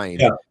 9,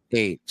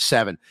 8,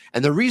 7.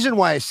 And the reason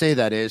why I say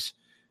that is,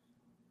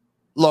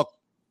 look,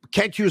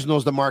 Kent Hughes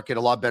knows the market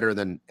a lot better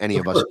than any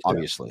of us,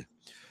 obviously.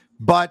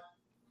 But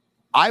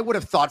I would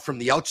have thought from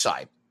the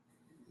outside,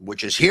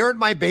 which is here in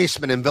my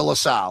basement in Villa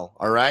Sal,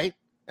 all right?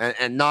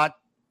 And not,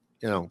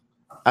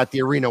 at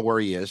the arena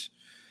where he is.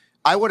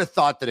 I would have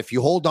thought that if you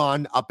hold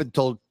on up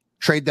until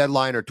trade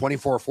deadline or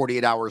 24 or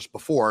 48 hours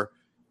before,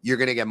 you're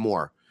going to get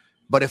more.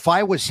 But if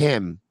I was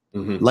him,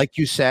 like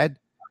you said,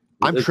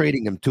 I'm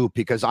trading him too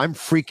because I'm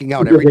freaking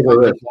out every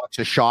time he blocks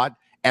a shot,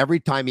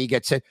 every time he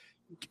gets it.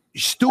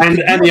 Stu, and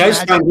the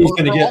ice time he's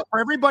going to get. For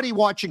everybody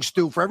watching,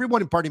 Stu, for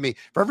everyone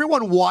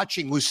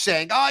watching who's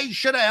saying, you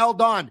should have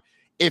held on.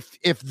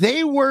 If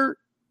they were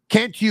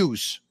Kent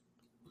Hughes,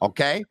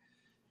 okay,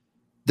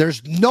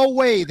 there's no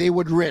way they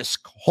would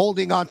risk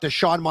holding on to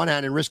Sean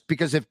Monahan and risk,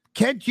 because if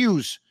Kent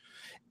Hughes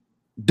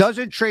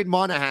doesn't trade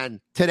Monahan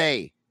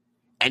today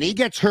and he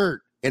gets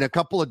hurt in a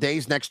couple of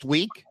days next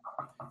week,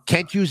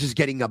 Kent Hughes is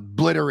getting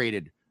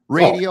obliterated.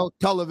 Radio,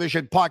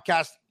 television,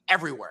 podcast,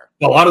 everywhere.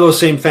 A lot of those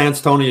same fans,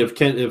 Tony,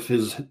 if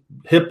his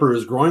hip or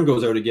his groin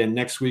goes out again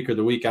next week or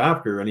the week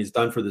after and he's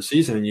done for the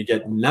season and you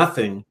get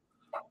nothing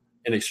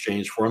in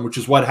exchange for him, which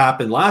is what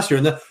happened last year.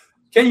 And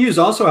Kent Hughes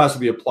also has to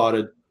be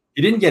applauded.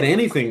 He didn't get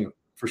anything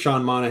for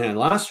Sean Monahan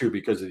last year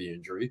because of the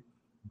injury,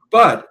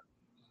 but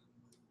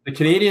the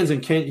Canadians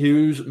and Kent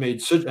Hughes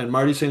and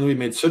Marty St. Louis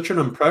made such an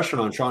impression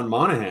on Sean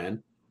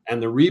Monahan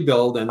and the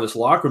rebuild and this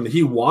locker room that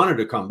he wanted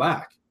to come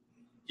back.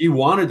 He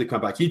wanted to come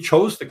back. He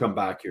chose to come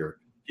back here.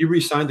 He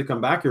re-signed to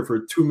come back here for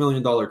a $2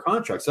 million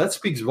contract. So that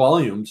speaks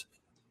volumes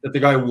that the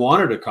guy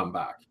wanted to come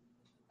back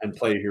and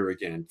play here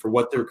again for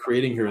what they're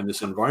creating here in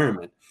this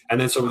environment.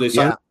 And then so they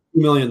signed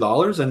 $2 million,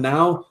 and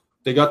now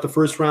they got the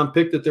first round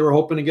pick that they were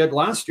hoping to get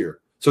last year.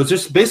 So it's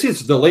just basically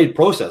it's a delayed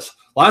process.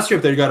 Last year,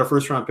 if they got a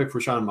first-round pick for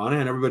Sean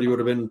Monahan, everybody would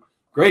have been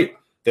great.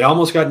 They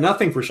almost got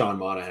nothing for Sean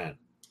Monahan,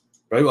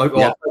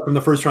 right? From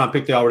the first-round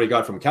pick they already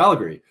got from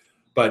Calgary.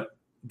 But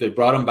they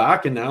brought him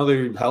back, and now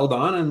they've held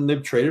on, and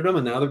they've traded him,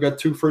 and now they've got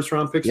 2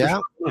 first-round picks. Yeah,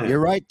 you're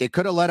right. They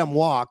could have let him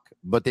walk,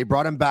 but they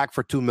brought him back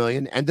for $2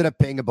 million. Ended up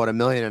paying about $1.5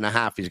 million.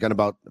 He's got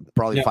about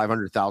probably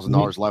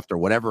 $500,000 left or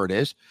whatever it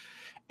is,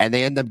 and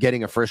they end up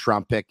getting a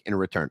first-round pick in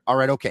return. All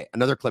right, okay.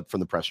 Another clip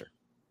from the presser.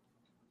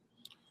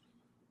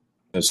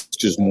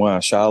 Excuse-moi,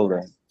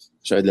 Charles.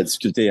 J'avais de la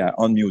difficulté à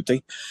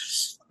unmuter.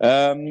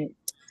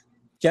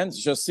 Ken,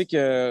 je sais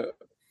que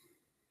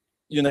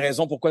il y a une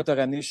raison pourquoi tu as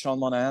ramené Sean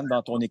Monahan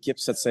dans ton équipe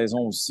cette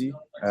saison aussi.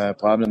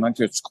 Probablement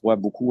que tu crois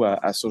beaucoup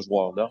à ce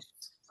joueur-là.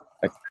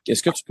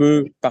 Est-ce que tu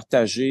peux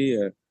partager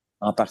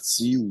en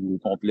partie ou au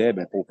complet,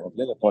 pas au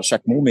complet, pas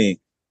chaque mot, mais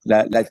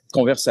la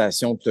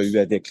conversation que tu as eue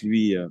avec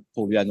lui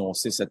pour lui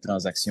annoncer cette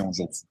transaction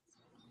aujourd'hui?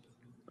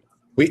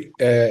 Oui.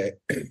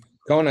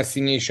 Quand on a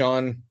signé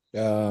Sean,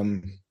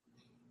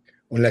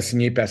 on l'a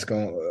signé parce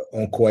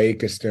qu'on croyait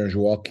que c'était un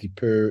joueur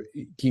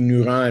qui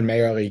nous rend une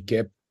meilleure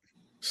équipe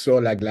sur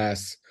la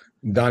glace,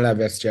 dans la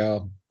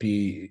vestiaire,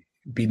 puis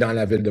dans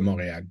la ville de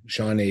Montréal.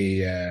 Sean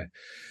est...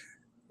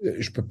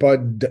 je peux pas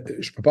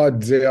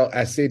dire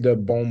assez de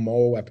bons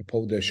mots à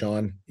propos de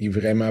Sean. Il est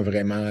vraiment,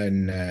 vraiment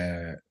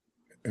une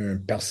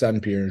personne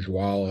puis un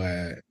joueur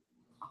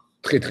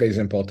très, très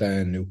important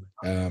à nous.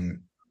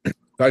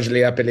 Quand je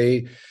l'ai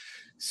appelé,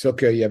 c'est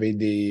qu'il y avait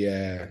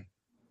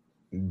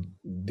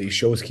des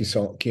choses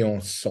qui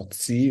ont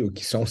sorti ou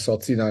qui sont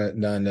sorties dans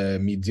le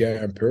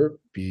média un peu,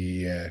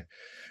 puis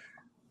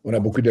on a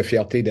beaucoup de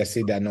fierté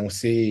d'essayer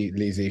d'annoncer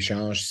les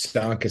échanges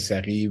sans que ça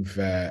arrive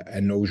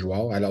à nos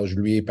joueurs. Alors, je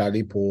lui ai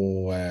parlé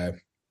pour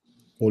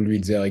lui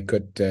dire,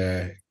 écoute,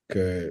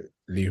 que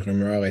les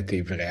rumeurs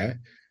étaient vraies,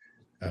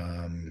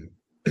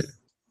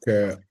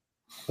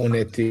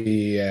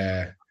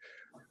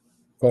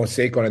 qu'on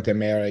sait qu'on était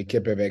meilleure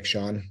équipe avec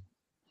Sean,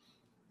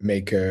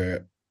 mais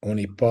qu'on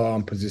n'est pas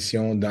en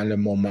position dans le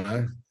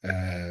moment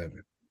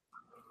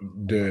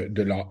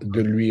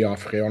de lui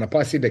offrir. On n'a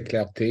pas assez de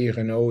clarté,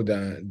 Renaud,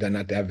 dans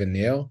notre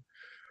avenir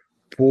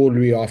pour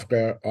lui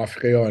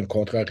offrir un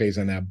contrat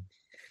raisonnable.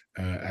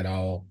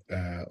 Alors,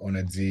 on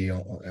a dit,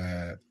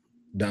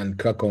 dans le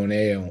cas qu'on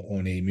est,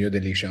 on est mieux de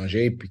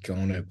l'échanger, puis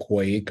qu'on a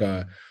croyé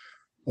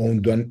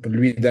qu'on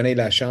lui donner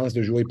la chance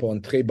de jouer pour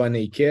une très bonne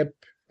équipe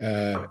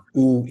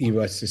où il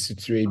va se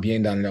situer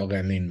bien dans leur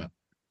alignement.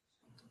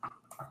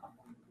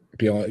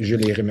 Puis je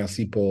les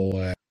remercie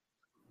pour...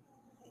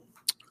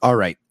 All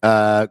right.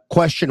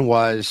 Question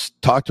was,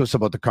 talk to us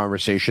about the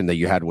conversation that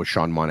you had with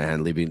Sean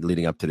Monahan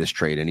leading up to this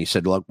trade. And he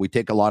said, look, we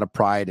take a lot of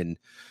pride in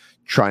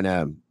trying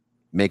to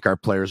make our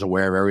players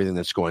aware of everything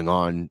that's going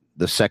on.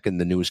 The second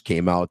the news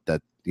came out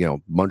that,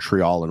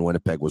 Montreal and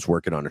Winnipeg was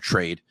working on a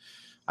trade,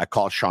 I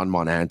called Sean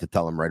Monahan to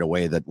tell him right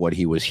away that what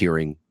he was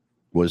hearing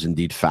was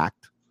indeed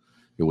fact.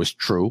 It was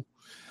true.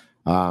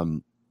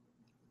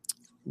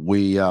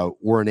 We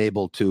weren't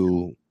able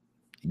to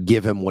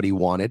give him what he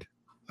wanted.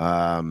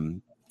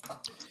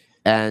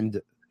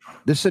 And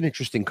this is an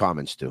interesting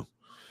comment, Stu.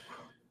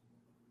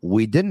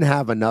 We didn't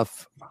have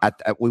enough.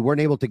 We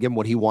weren't able to give him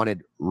what he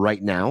wanted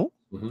right now.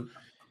 Mm-hmm.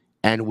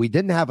 And we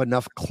didn't have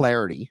enough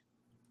clarity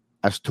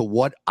as to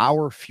what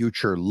our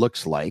future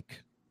looks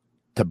like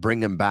to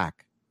bring him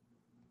back.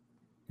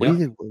 What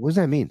does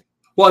that mean?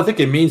 Well, I think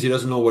it means he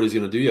doesn't know what he's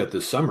going to do yet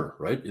this summer,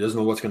 right? He doesn't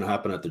know what's going to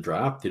happen at the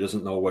draft. He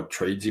doesn't know what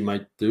trades he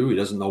might do. He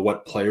doesn't know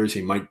what players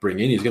he might bring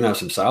in. He's going to have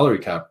some salary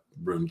cap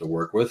room to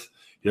work with.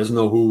 He doesn't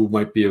know who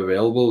might be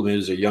available. Maybe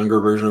there's a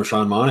younger version of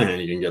Sean Monahan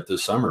you can get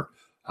this summer.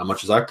 How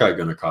much is that guy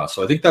going to cost?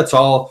 So I think that's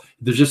all.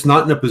 They're just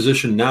not in a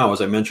position now,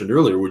 as I mentioned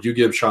earlier. Would you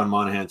give Sean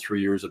Monahan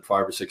 3 years at $5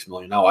 or $6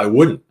 million? No, I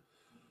wouldn't.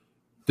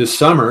 This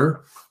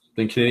summer,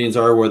 the Canadians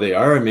are where they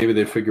are, and maybe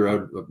they figure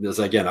out, as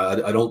again,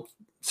 I don't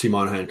see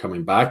Monahan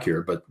coming back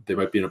here, but they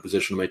might be in a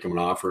position to make him an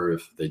offer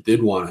if they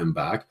did want him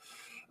back.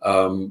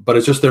 But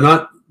it's just they're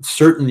not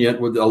certain yet.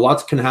 A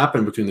lot can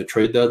happen between the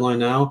trade deadline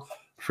now,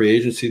 free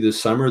agency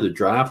this summer, the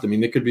draft. I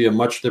mean, they could be a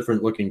much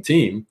different looking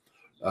team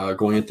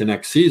going into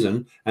next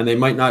season, and they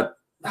might not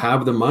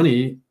have the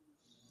money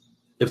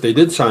if they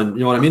did sign. You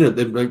know what I mean?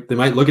 They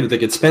might look at it. They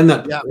could spend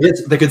that. Yeah.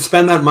 They could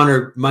spend that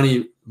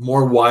money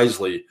more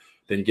wisely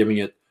than giving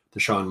it to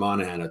Sean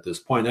Monahan at this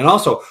point. And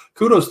also,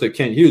 kudos to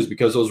Kent Hughes,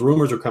 because those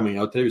rumors are coming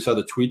out today. We saw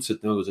the tweets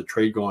that there was a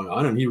trade going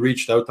on, and he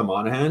reached out to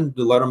Monahan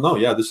to let him know,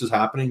 yeah, this is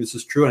happening, this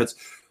is true. And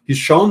he's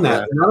shown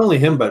that. Yeah. Not only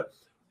him, but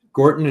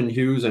Gorton and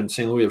Hughes and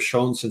St. Louis have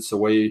shown since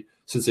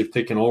they've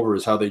taken over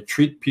is how they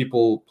treat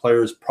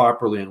players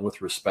properly and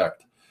with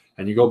respect.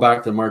 And you go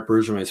back to Mark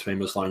Bergevin's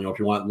famous line, if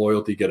you want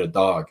loyalty, get a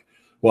dog.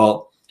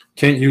 Well,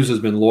 Kent Hughes has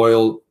been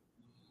loyal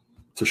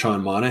to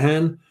Sean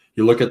Monahan.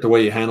 You look at the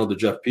way he handled the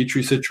Jeff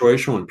Petrie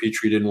situation when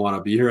Petrie didn't want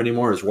to be here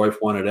anymore. His wife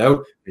wanted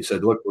out. He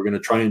said, look, we're going to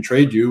try and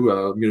trade you.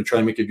 I'm going to try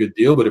and make a good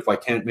deal. But if I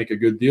can't make a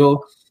good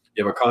deal,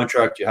 you have a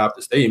contract, you have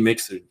to stay. He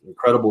makes the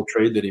incredible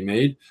trade that he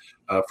made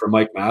for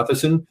Mike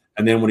Matheson.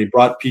 And then when he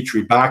brought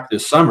Petrie back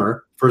this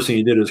summer, first thing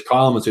he did is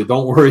call him and say,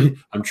 don't worry,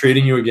 I'm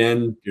trading you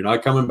again. You're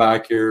not coming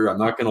back here. I'm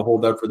not going to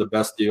hold out for the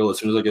best deal. As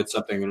soon as I get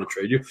something, I'm going to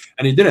trade you.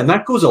 And he did it. And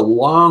that goes a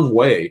long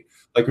way.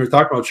 Like we were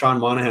talking about Sean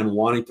Monahan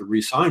wanting to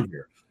re-sign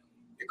here.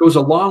 It goes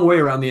a long way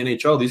around the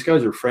NHL. These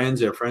guys are friends.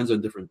 They have friends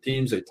on different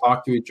teams. They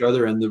talk to each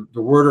other. And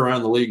the word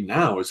around the league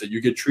now is that you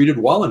get treated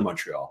well in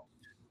Montreal.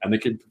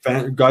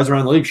 And guys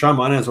around the league, Sean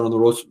Monahan is one of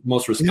the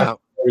most respected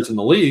players in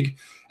the league.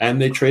 And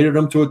they traded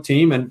him to a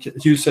team. And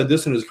Hughes said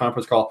this in his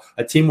conference call,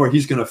 a team where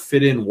he's going to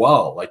fit in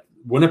well. Like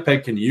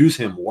Winnipeg can use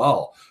him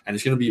well. And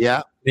he's going to be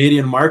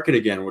Canadian market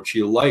again, which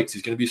he likes.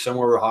 He's going to be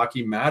somewhere where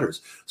hockey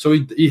matters. So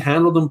he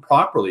handled them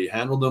properly. He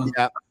handled them.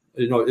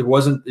 You know,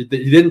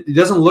 he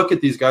doesn't look at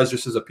these guys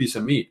just as a piece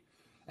of meat.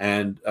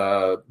 And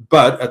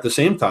but at the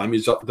same time,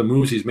 the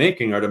moves he's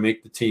making are to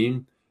make the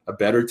team a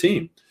better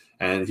team.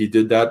 And he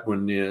did that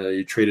when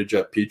he traded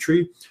Jeff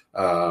Petrie.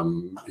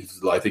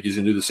 I think he's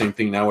going to do the same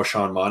thing now with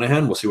Sean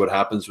Monahan. We'll see what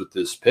happens with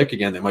this pick.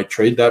 Again, they might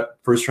trade that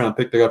first-round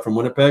pick they got from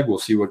Winnipeg. We'll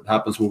see what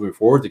happens moving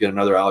forward to get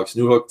another Alex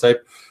Newhook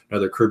type,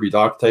 another Kirby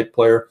Dach type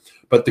player.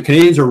 But the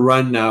Canadiens are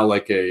run now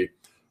like a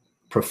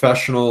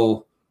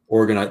professional,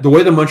 organized, the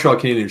way the Montreal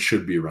Canadiens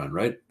should be run,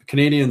 right? The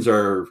Canadiens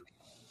are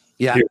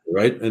here,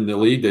 right, in the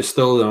league. They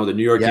still, the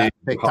New York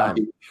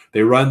Yankees,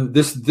 they run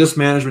this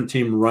management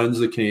team runs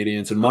the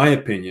Canadiens, in my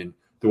opinion,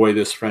 the way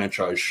this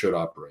franchise should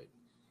operate.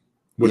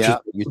 You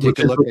take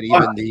a look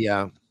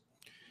at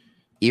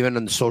even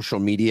on social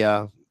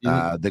media,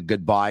 the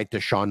goodbye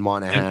to Sean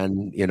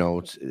Monahan. You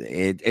know,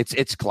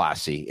 it's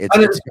classy.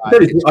 I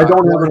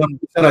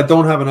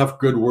don't have enough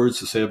good words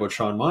to say about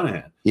Sean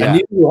Monahan. And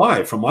neither do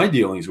I from my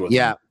dealings with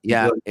him.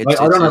 I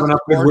don't have enough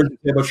good words to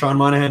say about Sean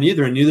Monahan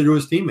either, and neither do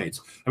his teammates.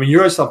 I mean,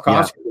 Juraj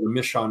Slafkovsky would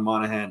miss Sean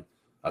Monahan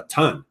a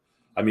ton.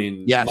 I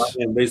mean,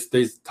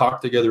 they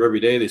talk together every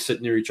day. They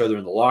sit near each other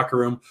in the locker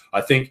room.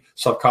 I think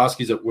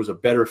Slafkovsky was a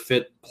better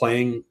fit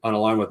playing on a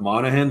line with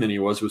Monahan than he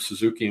was with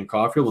Suzuki and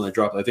Caulfield when they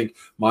dropped. I think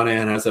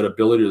Monahan has that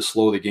ability to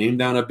slow the game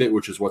down a bit,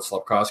 which is what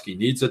Slafkovsky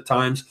needs at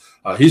times.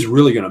 He's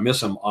really going to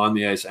miss him on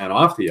the ice and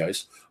off the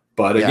ice.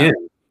 But again,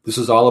 this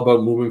is all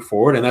about moving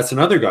forward, and that's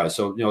another guy.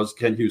 So, as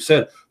Ken Hughes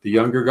said, the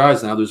younger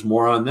guys, now there's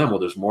more on them. Well,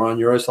 there's more on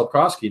Juraj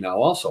Slafkovsky now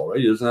also,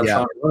 right? He doesn't have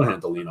Sean Monahan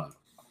to lean on.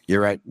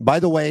 You're right. By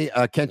the way,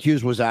 Kent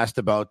Hughes was asked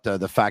about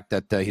the fact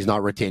that he's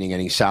not retaining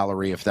any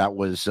salary, if that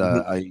was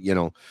a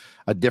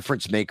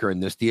difference maker in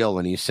this deal,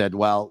 and he said,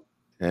 "Well,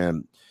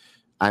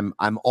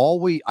 I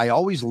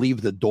always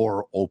leave the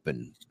door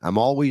open. I'm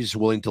always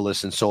willing to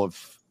listen. So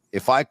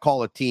if I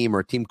call a team or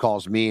a team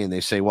calls me and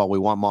they say, well, we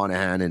want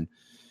Monahan,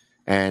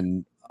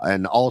 and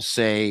I'll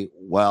say,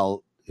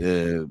 well,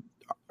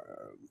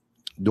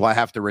 do I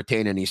have to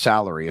retain any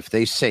salary? If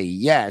they say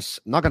yes,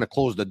 I'm not going to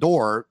close the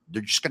door.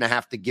 They're just going to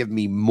have to give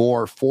me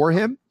more for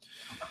him.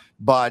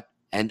 But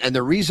and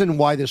the reason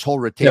why this whole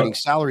retaining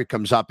salary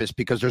comes up is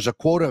because there's a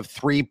quota of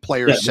 3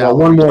 players.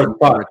 One more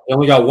spot. They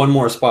only got one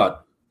more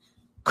spot.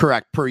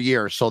 Correct, per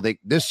year. So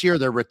this year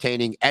they're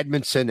retaining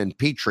Edmondson and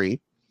Petrie.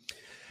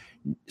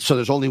 So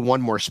there's only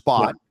one more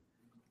spot.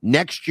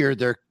 Next year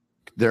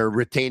they're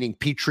retaining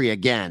Petrie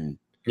again.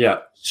 Yeah.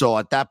 So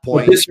at that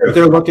point, this year, if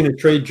they're looking to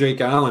trade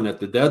Jake Allen at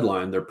the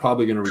deadline, they're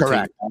probably going to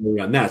retain salary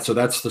on that. So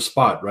that's the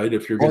spot, right?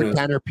 If you're going to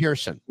Tanner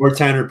Pearson.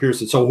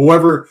 So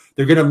whoever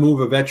they're going to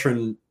move a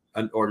veteran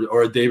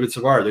or a David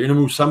Savard, they're going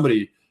to move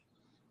somebody,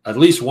 at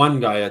least one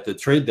guy at the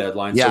trade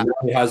deadline. So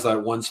he has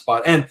that one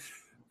spot. And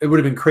it would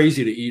have been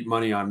crazy to eat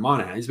money on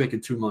Monahan. He's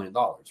making $2 million,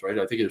 right?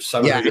 I think it's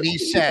 $700,000. Yeah, and he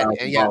said,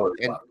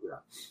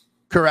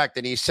 correct.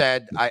 And he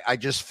said, I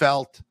just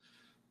felt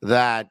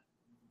that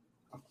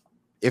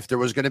if there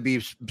was going to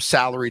be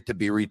salary to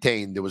be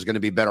retained, there was going to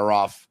be better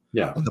off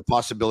the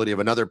possibility of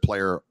another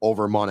player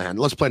over Monahan.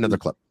 Let's play another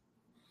clip.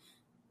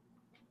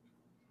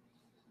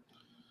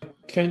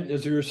 Ken,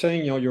 as you were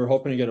saying, you're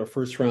hoping to get a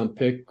first-round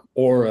pick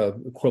or a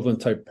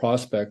equivalent type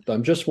prospect.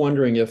 I'm just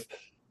wondering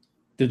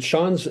did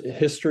Sean's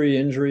history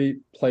injury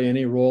play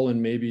any role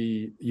in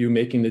maybe you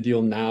making the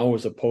deal now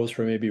as opposed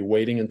to maybe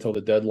waiting until the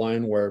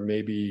deadline where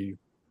maybe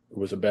it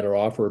was a better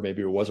offer,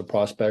 maybe it was a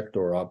prospect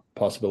or a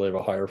possibility of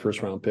a higher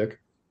first-round pick?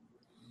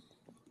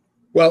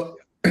 Well,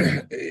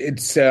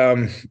 it's,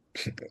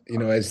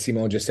 as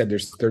Simon just said,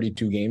 there's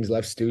 32 games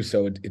left, Stu,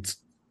 so it's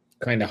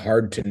kind of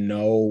hard to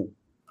know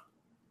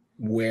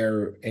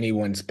where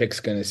anyone's pick's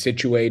going to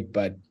situate,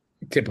 but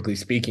typically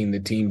speaking, the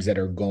teams that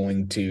are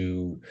going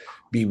to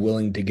be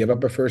willing to give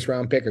up a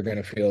first-round pick are going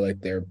to feel like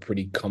they're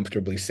pretty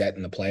comfortably set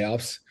in the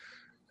playoffs.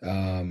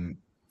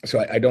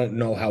 So I don't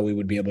know how we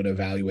would be able to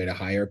evaluate a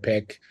higher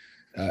pick.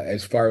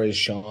 As far as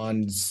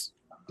Sean's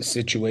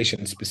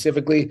situation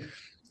specifically,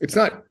 it's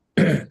not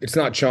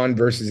Sean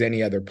versus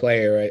any other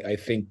player. I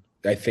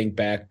think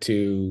back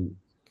to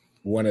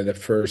one of the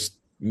first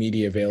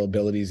media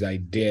availabilities I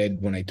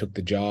did when I took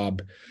the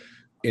job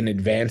in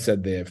advance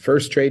of the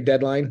first trade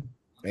deadline.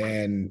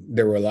 And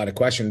there were a lot of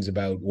questions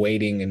about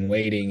waiting and,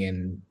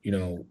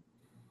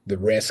 the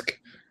risk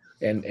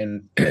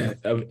and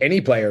of any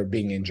player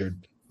being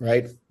injured,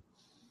 right?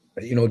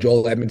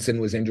 Joel Edmondson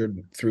was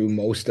injured through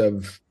most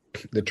of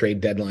the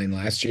trade deadline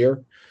last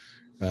year.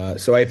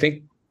 So I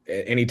think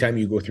anytime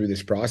you go through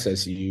this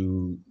process,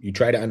 you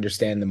try to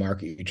understand the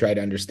market, you try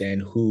to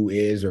understand who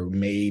is or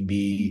may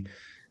be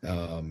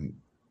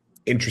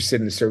interested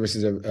in the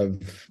services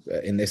of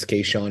in this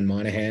case, Sean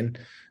Monahan.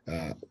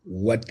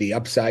 what the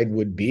upside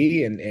would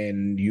be,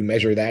 and you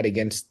measure that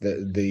against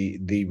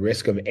the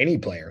risk of any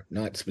player,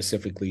 not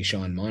specifically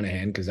Sean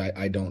Monahan, because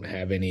I don't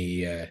have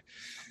any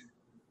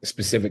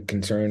specific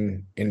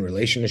concern in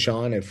relation to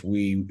Sean. If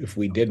we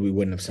did, we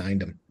wouldn't have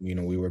signed him.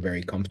 We were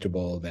very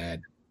comfortable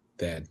that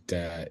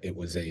it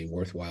was a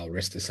worthwhile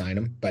risk to sign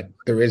him. But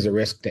there is a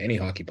risk to any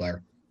hockey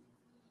player,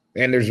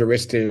 and there's a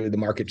risk to the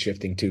market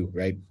shifting too,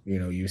 right?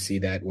 You see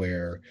that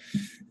where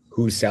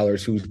who's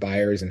sellers, who's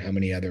buyers, and how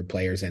many other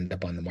players end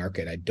up on the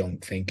market. I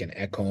don't think an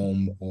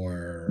Ekholm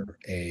or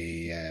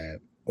a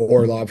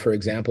Orlov, for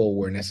example,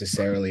 were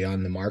necessarily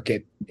on the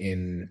market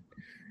in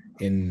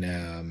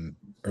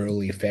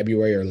early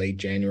February or late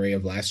January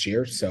of last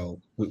year.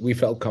 So we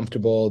felt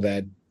comfortable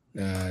that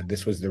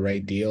this was the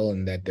right deal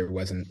and that there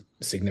wasn't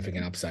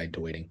significant upside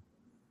to waiting.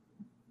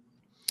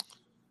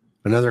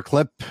 Another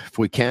clip, if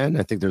we can.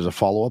 I think there's a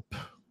follow-up.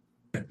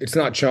 It's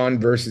not Sean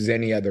versus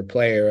any other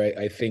player.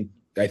 I think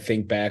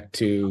back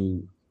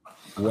to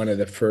one of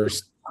the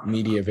first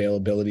media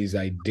availabilities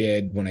I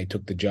did when I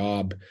took the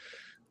job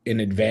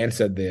in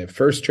advance of the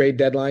first trade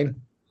deadline.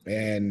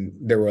 And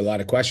there were a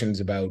lot of questions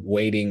about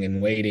waiting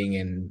and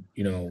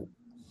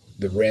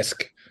the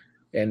risk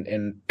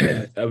and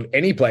of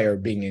any player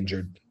being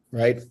injured,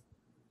 right?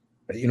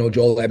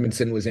 Joel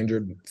Edmondson was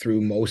injured through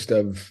most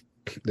of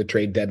the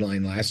trade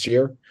deadline last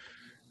year.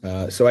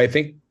 So I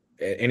think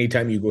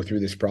anytime you go through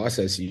this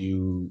process,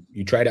 you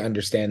try to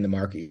understand the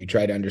market, you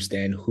try to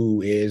understand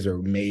who is or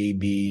may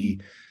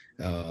be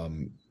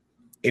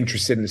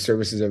interested in the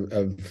services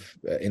of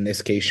in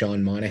this case,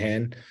 Sean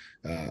Monahan,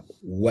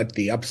 what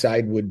the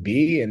upside would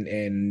be,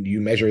 and you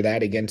measure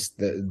that against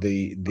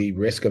the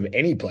risk of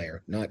any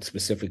player, not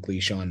specifically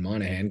Sean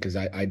Monahan, because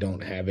I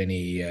don't have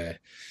any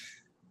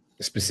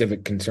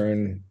specific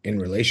concern in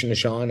relation to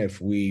Sean. If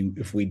we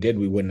did,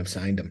 we wouldn't have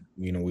signed him.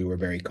 We were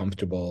very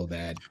comfortable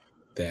that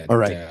all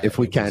right, if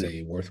we can, was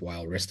a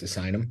worthwhile risk to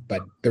sign him,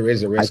 but there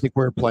is a risk. I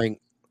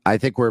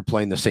think we're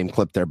playing the same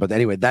clip there, but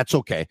anyway, that's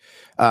okay.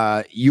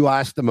 You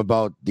asked him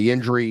about the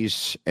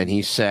injuries, and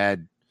he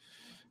said,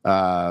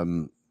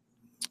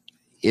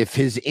 if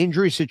his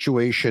injury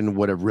situation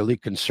would have really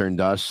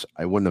concerned us,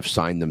 I wouldn't have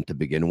signed them to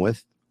begin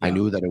with. Yeah. I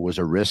knew that it was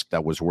a risk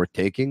that was worth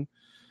taking,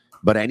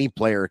 but any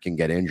player can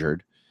get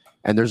injured.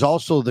 And there's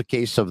also the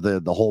case of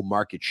the whole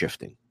market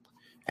shifting.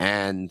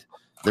 And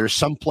there's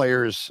some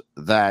players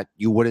that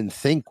you wouldn't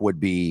think would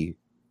be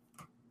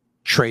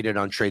traded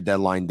on trade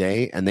deadline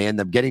day, and they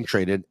end up getting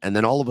traded. And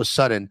then all of a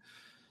sudden,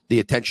 the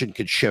attention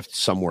could shift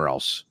somewhere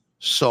else.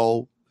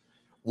 So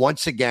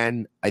once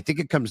again, I think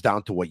it comes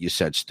down to what you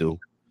said, Stu.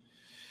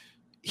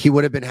 He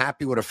would have been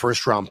happy with a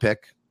first-round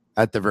pick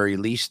at the very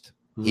least.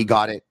 Mm-hmm. He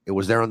got it. It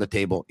was there on the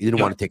table. He didn't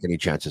want to take any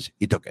chances.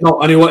 He took it.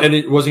 No, and he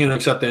wasn't going to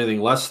accept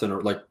anything less than,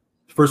 like,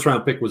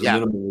 first-round pick was the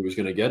minimum he was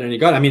going to get, and he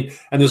got it.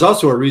 And there's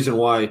also a reason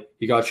why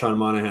he got Sean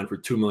Monahan for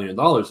 $2 million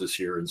this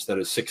year instead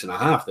of $6.5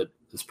 million that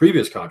his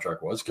previous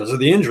contract was, because of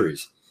the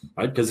injuries,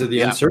 right? Because of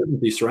the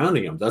uncertainty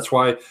surrounding him. That's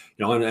why,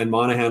 and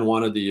Monahan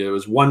wanted it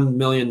was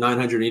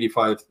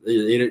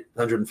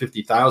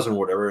 $1,950,000,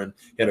 whatever, and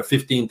he had a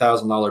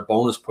 $15,000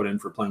 bonus put in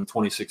for playing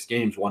 26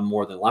 games, one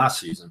more than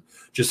last season,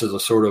 just as a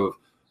sort of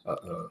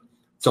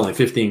it's only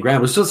 $15,000,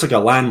 but it's just like a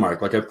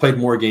landmark. Like, I've played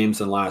more games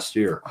than last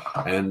year,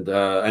 and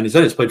he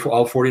said he's played for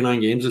all 49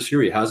 games this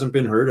year. He hasn't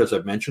been hurt, as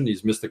I've mentioned.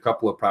 He's missed a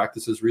couple of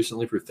practices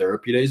recently for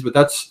therapy days, but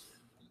that's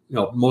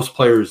most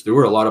players do,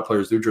 or a lot of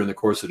players do during the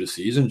course of the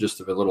season,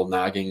 just if a little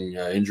nagging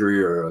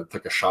injury or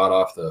took a shot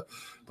off the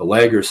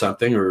leg or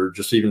something, or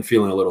just even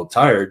feeling a little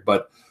tired.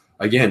 But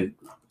again,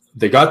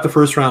 they got the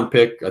first round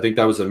pick. I think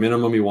that was the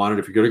minimum he wanted.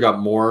 If he could have got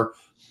more,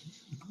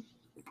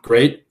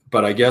 great.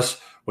 But I guess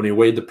when he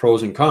weighed the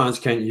pros and cons,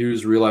 Kent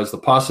Hughes realized the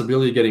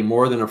possibility of getting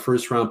more than a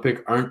first-round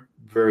pick aren't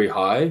very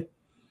high.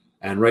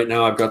 And right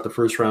now I've got the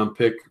first-round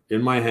pick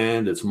in my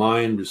hand. It's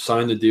mine. Just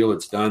sign the deal.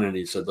 It's done. And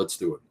he said, let's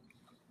do it.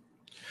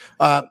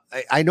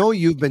 I know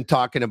you've been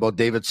talking about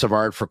David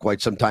Savard for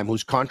quite some time,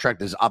 whose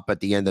contract is up at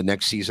the end of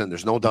next season.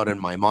 There's no doubt in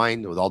my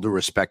mind, with all due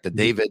respect to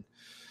David,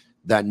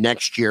 that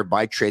next year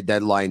by trade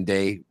deadline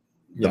day,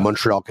 the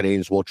Montreal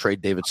Canadiens will trade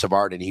David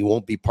Savard, and he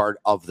won't be part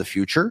of the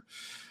future.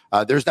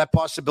 There's that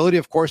possibility,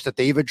 of course, that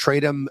they even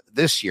trade him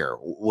this year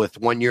with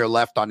 1 year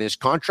left on his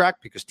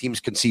contract, because teams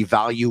can see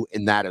value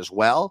in that as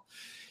well.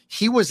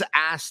 He was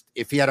asked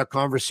if he had a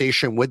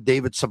conversation with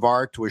David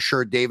Savard to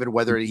assure David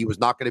whether he was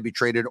not going to be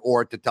traded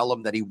or to tell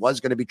him that he was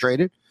going to be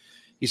traded.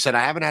 He said, I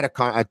haven't had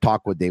a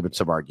talk with David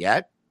Savard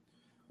yet.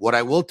 What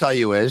I will tell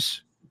you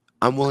is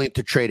I'm willing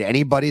to trade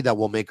anybody that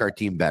will make our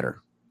team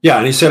better. Yeah,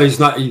 and he said he's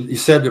not. He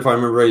said, if I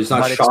remember right, he's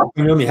not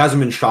shopping him. He hasn't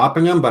been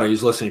shopping him, but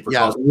he's listening for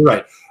calls. You're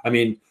right. I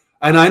mean,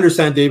 and I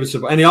understand David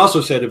Savard. And he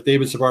also said, if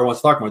David Savard wants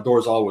to talk, my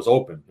door's always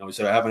open. He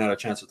said, I haven't had a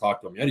chance to talk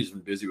to him yet. He's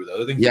been busy with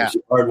other things. Yeah.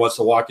 David Savard wants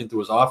to walk into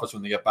his office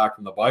when they get back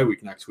from the bye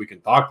week next week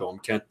and talk to him.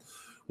 Kent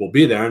will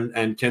be there.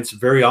 And Kent's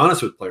very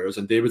honest with players.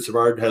 And David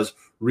Savard has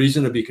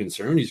reason to be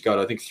concerned. He's got,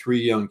 I think,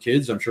 3 young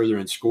kids. I'm sure they're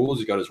in schools.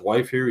 He's got his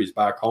wife here. He's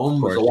back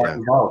home. There's a lot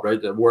involved,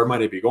 right? Where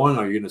might I be going?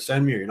 Are you going to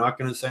send me? Are you not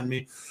going to send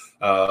me?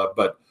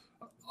 But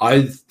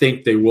I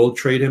think they will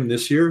trade him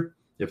this year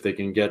if they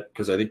can get,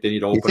 because I think they need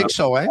to open up. You think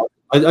so, eh?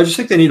 I just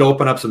think they need to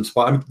open up some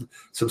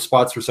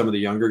spots for some of the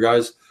younger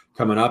guys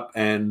coming up.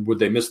 And would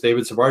they miss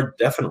David Savard?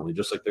 Definitely,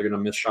 just like they're going to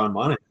miss Sean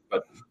Monahan.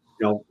 But,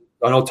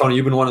 I know, Tony,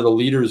 you've been one of the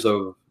leaders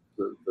of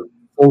the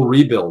full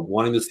rebuild,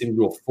 wanting this team to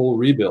do a full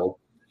rebuild.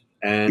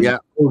 And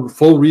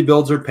full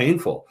rebuilds are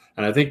painful.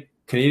 And I think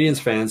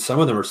Canadiens fans, some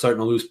of them are starting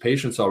to lose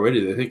patience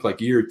already. They think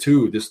like year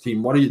 2, this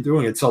team, what are you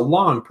doing? It's a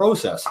long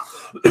process.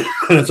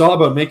 And it's all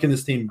about making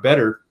this team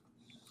better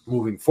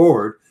moving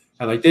forward.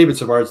 And like David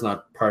Savard's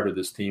not part of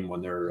this team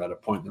when they're at a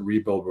point in the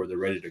rebuild where they're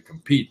ready to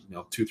compete,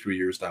 2-3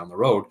 years down the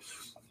road.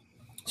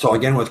 So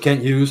again, with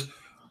Kent Hughes,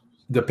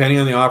 depending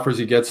on the offers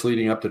he gets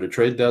leading up to the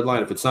trade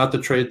deadline, if it's not the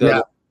trade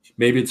deadline,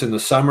 maybe it's in the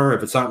summer.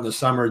 If it's not in the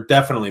summer,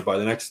 definitely by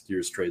the next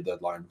year's trade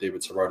deadline,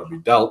 David Savard will be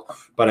dealt.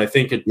 But I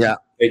think it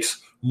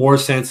makes more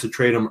sense to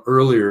trade him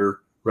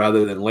earlier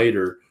rather than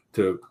later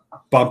to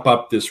bump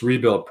up this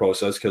rebuild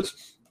process,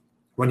 because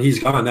when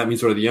he's gone, that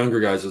means one of the younger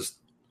guys is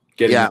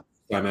getting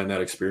time and that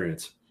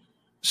experience.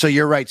 So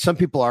you're right. Some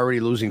people are already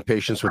losing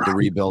patience with the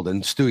rebuild.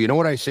 And Stu, you know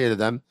what I say to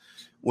them?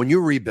 When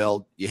you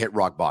rebuild, you hit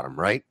rock bottom,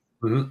 right?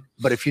 Mm-hmm.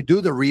 But if you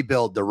do the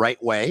rebuild the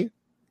right way,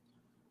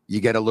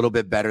 you get a little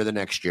bit better the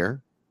next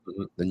year.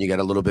 Mm-hmm. Then you get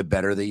a little bit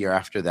better the year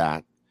after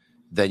that.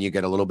 Then you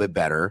get a little bit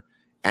better.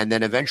 And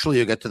then eventually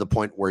you get to the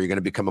point where you're going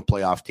to become a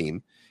playoff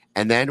team.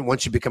 And then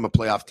once you become a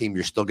playoff team,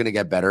 you're still going to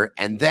get better.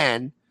 And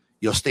then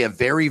you'll stay a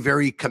very,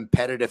 very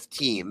competitive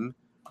team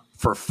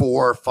for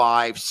 4,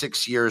 5,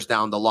 6 years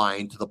down the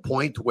line, to the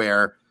point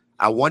where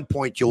at one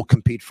point you'll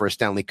compete for a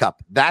Stanley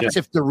Cup. That's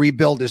if the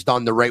rebuild is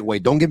done the right way.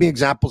 Don't give me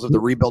examples of the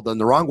rebuild done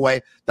the wrong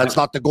way. That's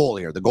not the goal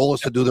here. The goal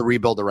is to do the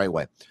rebuild the right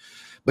way.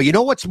 But you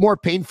know what's more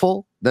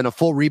painful than a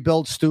full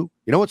rebuild, Stu?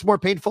 You know what's more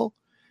painful?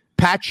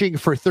 Patching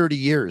for 30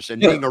 years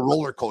and being a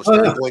roller coaster,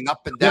 going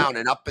up and down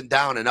and up and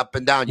down and up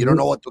and down. You don't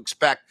know what to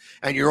expect.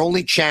 And your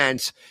only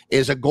chance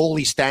is a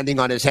goalie standing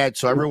on his head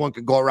so everyone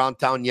can go around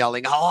town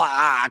yelling,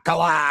 or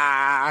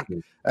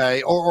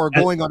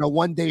going on a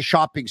one-day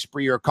shopping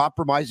spree, or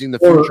compromising the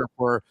future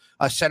for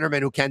a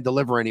centerman who can't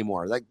deliver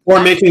anymore.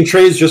 Or making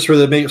trades just for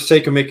the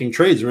sake of making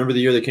trades. Remember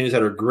the year the Canadiens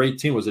had a great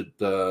team? Was it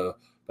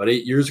about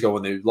 8 years ago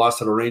when they lost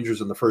to the Rangers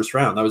in the first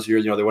round? That was the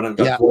year they went out and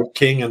got Dwight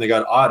King, and they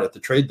got Ott at the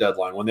trade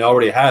deadline when they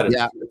already had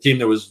a team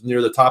that was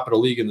near the top of the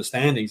league in the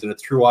standings, and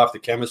it threw off the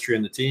chemistry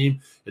in the team.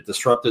 It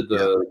disrupted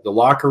the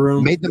locker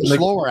room. Made them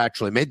slower,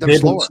 actually. Made them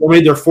slower.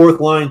 Made their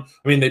fourth line.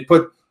 I mean, they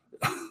put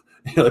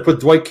they put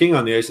Dwight King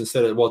on the ice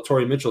instead of,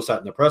 Torrey Mitchell sat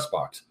in the press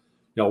box.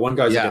 One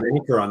guy's got an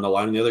anchor on the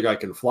line and the other guy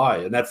can fly.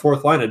 And that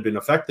fourth line had been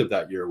effective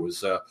that year.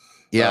 Was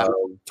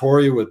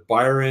Torrey with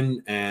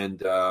Byron and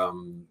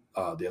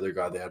the other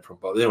guy they had from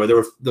above. Anyway,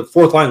 the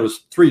fourth line was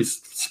 3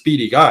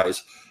 speedy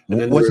guys. And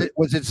then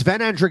was it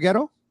Sven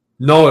Andrighetto?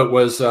 No, it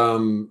was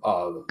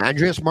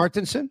Andreas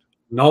Martinson?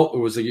 No, it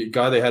was the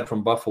guy they had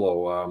from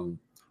Buffalo.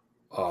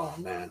 Oh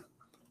man,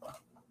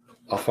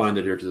 I'll find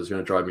it here because it's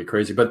going to drive me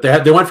crazy. But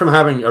they went from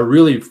having a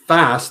really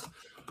fast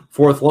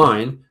fourth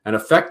line, an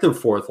effective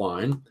fourth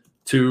line,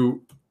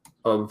 to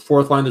a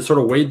fourth line that sort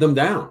of weighed them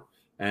down,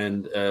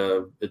 and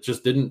it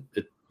just didn't.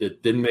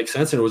 It didn't make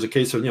sense, and it was a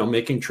case of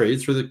making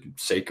trades for the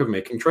sake of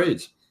making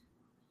trades.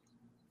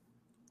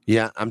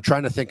 Yeah, I'm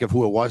trying to think of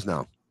who it was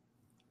now.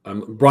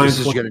 Brian, this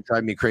is going to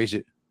drive me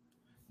crazy.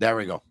 There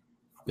we go.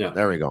 Yeah,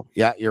 there we go.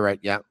 Yeah, you're right.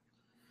 Yeah.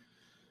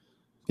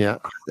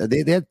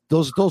 They had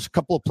those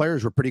couple of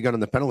players were pretty good on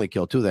the penalty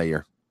kill too that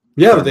year.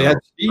 Yeah, but they had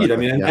speed. I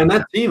mean, and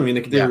that team. I mean,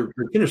 they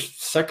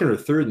finished second or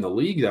third in the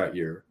league that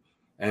year,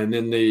 and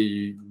then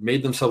they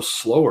made themselves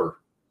slower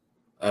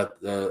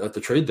at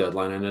the trade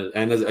deadline.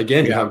 And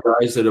again, you have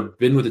guys that have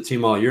been with the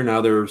team all year.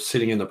 Now they're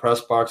sitting in the press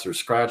box. They're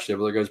scratched. They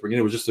have other guys bringing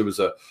in.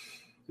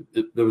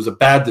 It was a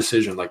bad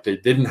decision. Like, they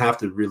didn't have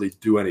to really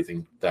do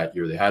anything that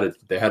year. They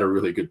had a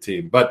really good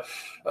team. But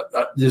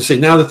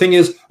now the thing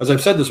is, as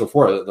I've said this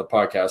before in the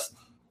podcast,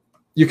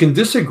 you can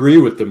disagree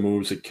with the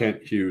moves that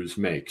Kent Hughes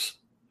makes,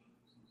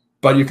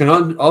 but you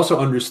can also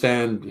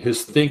understand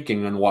his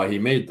thinking and why he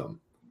made them.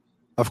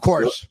 Of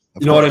course.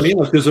 You know what I mean?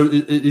 Because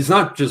he's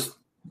not just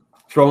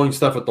throwing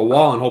stuff at the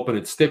wall and hoping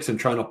it sticks and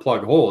trying to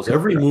plug holes.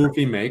 Every move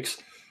he makes,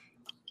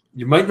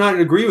 you might not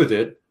agree with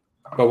it,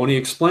 but when he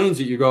explains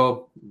it, you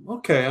go,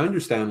 okay, I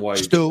understand why.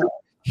 Stu,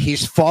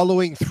 he's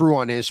following through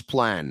on his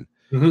plan.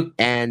 Mm-hmm.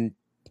 And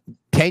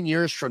 10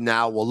 years from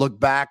now, we'll look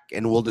back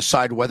and we'll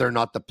decide whether or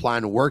not the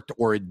plan worked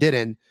or it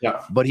didn't.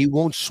 Yeah. But he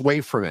won't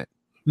sway from it.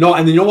 No,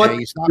 and you know what?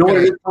 Yeah, what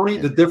it is, Tony?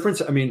 The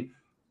difference, I mean,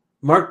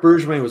 Marc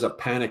Bergevin was a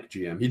panic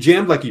GM. He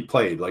jammed like he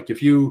played. Like,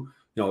 if you're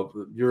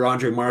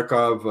Andrei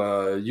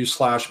Markov, you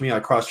slash me, I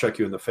cross-check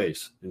you in the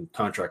face in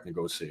contract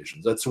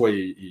negotiations. That's the way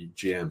he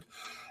jammed.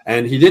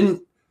 And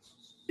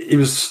he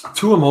was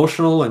too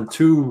emotional and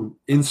too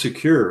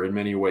insecure in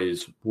many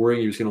ways,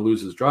 worrying he was going to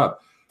lose his job.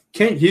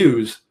 Kent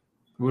Hughes,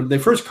 when they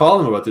first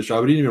called him about this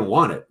job, he didn't even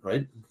want it,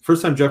 right?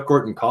 First time Jeff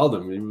Gorton called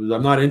him, he was,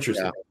 I'm not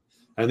interested.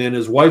 And then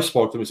his wife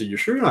spoke to him and said, "You're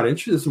sure you're not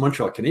interested in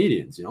Montreal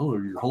Canadiens, you know,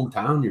 or your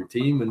hometown, your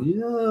team?" And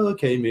yeah,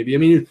 okay, maybe. I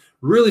mean,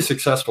 really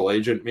successful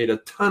agent, made a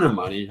ton of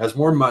money, has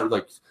more money,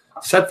 like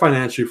set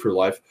financially for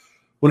life.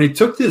 When he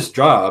took this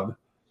job,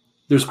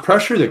 there's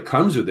pressure that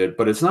comes with it,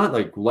 but it's not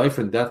like life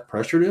and death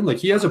pressure to him. Like,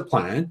 he has a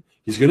plan.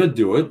 He's going to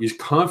do it. He's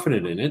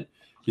confident in it.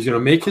 He's going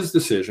to make his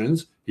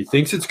decisions. He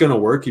thinks it's going to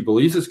work. He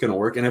believes it's going to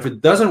work. And if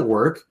it doesn't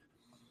work,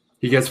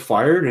 he gets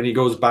fired and he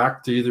goes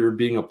back to either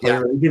being a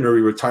player agent, or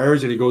he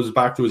retires and he goes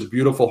back to his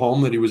beautiful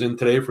home that he was in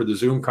today for the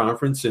Zoom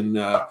conference in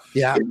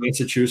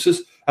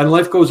Massachusetts. And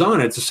life goes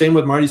on. It's the same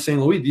with Marty St.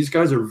 Louis. These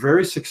guys are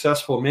very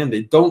successful men.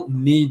 They don't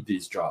need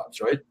these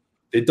jobs, right?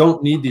 They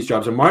don't need these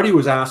jobs. And Marty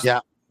was asked,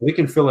 I think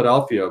in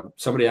Philadelphia,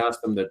 somebody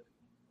asked him that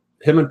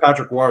him and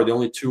Patrick Roy are the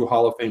only two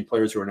Hall of Fame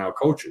players who are now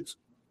coaches.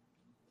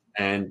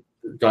 And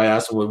the guy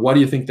asked him, well, what do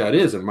you think that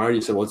is? And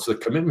Marty said, well, it's the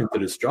commitment to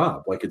this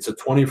job. Like, it's a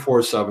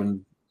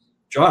 24/7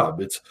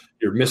 job. It's,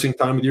 you're missing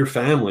time with your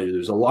family.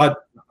 There's a lot,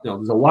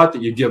 there's a lot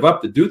that you give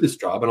up to do this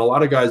job. And a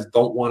lot of guys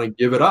don't want to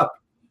give it up.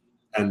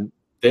 And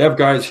they have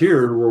guys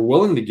here who are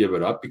willing to give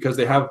it up because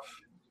they have,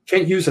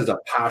 Kent Hughes has a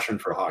passion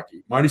for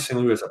hockey. Marty St.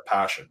 Louis has a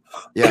passion.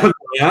 Yeah.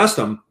 I asked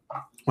him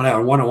when I had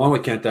a one-on-one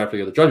with Kent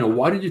after the job,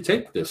 why did you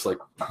take this? Like,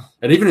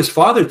 and even his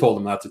father told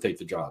him not to take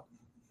the job.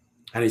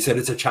 And he said,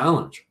 it's a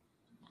challenge.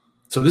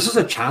 So this is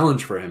a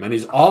challenge for him, and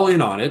he's all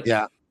in on it.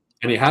 Yeah.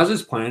 And he has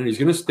his plan, and he's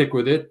going to stick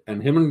with it.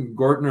 And him and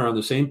Gorton are on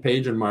the same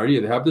page, and Marty,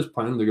 they have this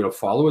plan. They're going to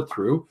follow it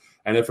through.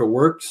 And if it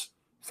works,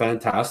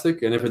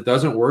 fantastic. And if it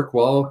doesn't work,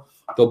 well,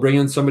 they'll bring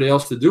in somebody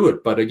else to do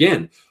it. But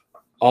again,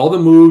 all the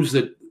moves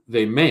that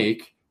they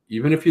make,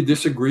 even if you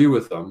disagree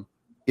with them,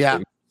 they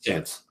make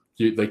sense.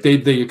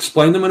 They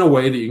explain them in a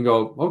way that you can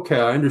go, okay,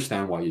 I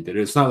understand why you did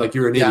it. It's not like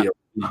you're an idiot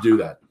when you do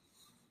that.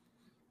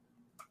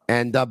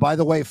 And by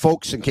the way,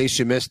 folks, in case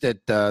you missed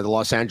it, the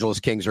Los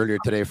Angeles Kings earlier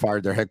today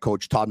fired their head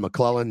coach, Todd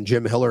McClellan.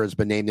 Jim Hiller has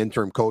been named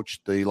interim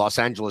coach. The Los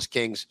Angeles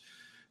Kings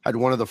had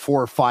one of the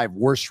 4 or 5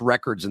 worst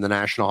records in the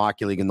National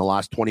Hockey League in the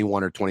last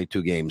 21 or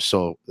 22 games.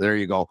 So there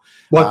you go.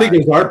 Well, I think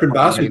as Arpin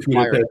Bassett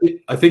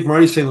tweeted, I think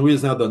Marty St. Louis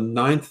is now the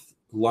 9th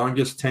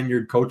longest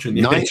tenured coach in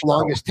the NHL. 9th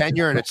longest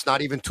tenure, and it's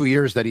not even 2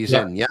 years that he's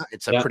in. Yeah,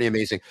 it's pretty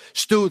amazing.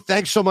 Stu,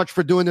 thanks so much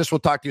for doing this. We'll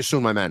talk to you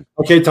soon, my man.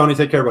 Okay, Tony.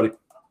 Take care, buddy.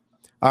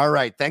 All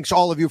right. Thanks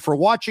all of you for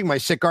watching, my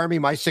sick army,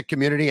 my sick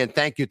community, and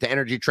thank you to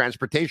Energy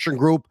Transportation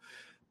Group,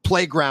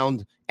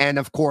 Playground, and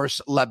of course,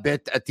 La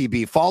Bit at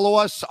TB. Follow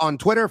us on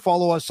Twitter,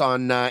 follow us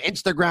on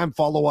Instagram,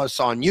 follow us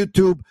on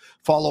YouTube,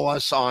 follow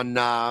us on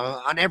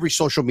every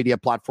social media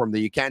platform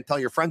that you can. Tell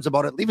your friends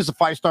about it. Leave us a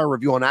 5-star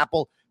review on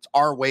Apple. It's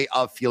our way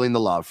of feeling the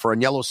love. For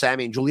Agnello,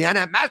 Sammy, and Juliana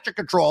at Master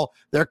Control,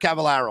 they're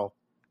Cavallaro.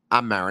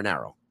 I'm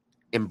Marinaro.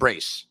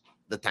 Embrace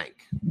the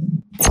tank.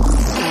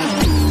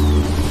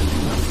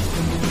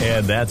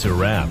 And that's a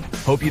wrap.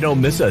 Hope you don't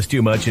miss us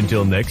too much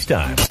until next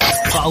time.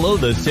 Follow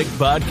The Sick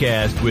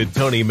Podcast with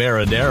Tony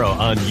Marinaro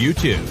on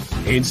YouTube,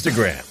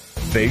 Instagram,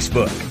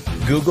 Facebook,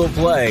 Google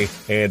Play,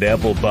 and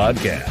Apple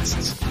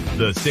Podcasts.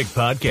 The Sick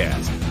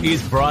Podcast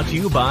is brought to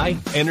you by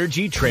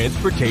Energy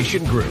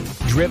Transportation Group,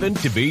 driven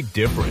to be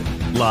different.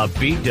 La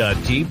Vida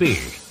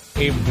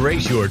TB,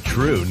 embrace your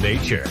true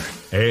nature.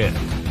 And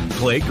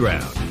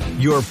Playground,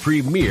 your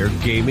premier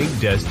gaming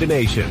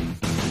destination.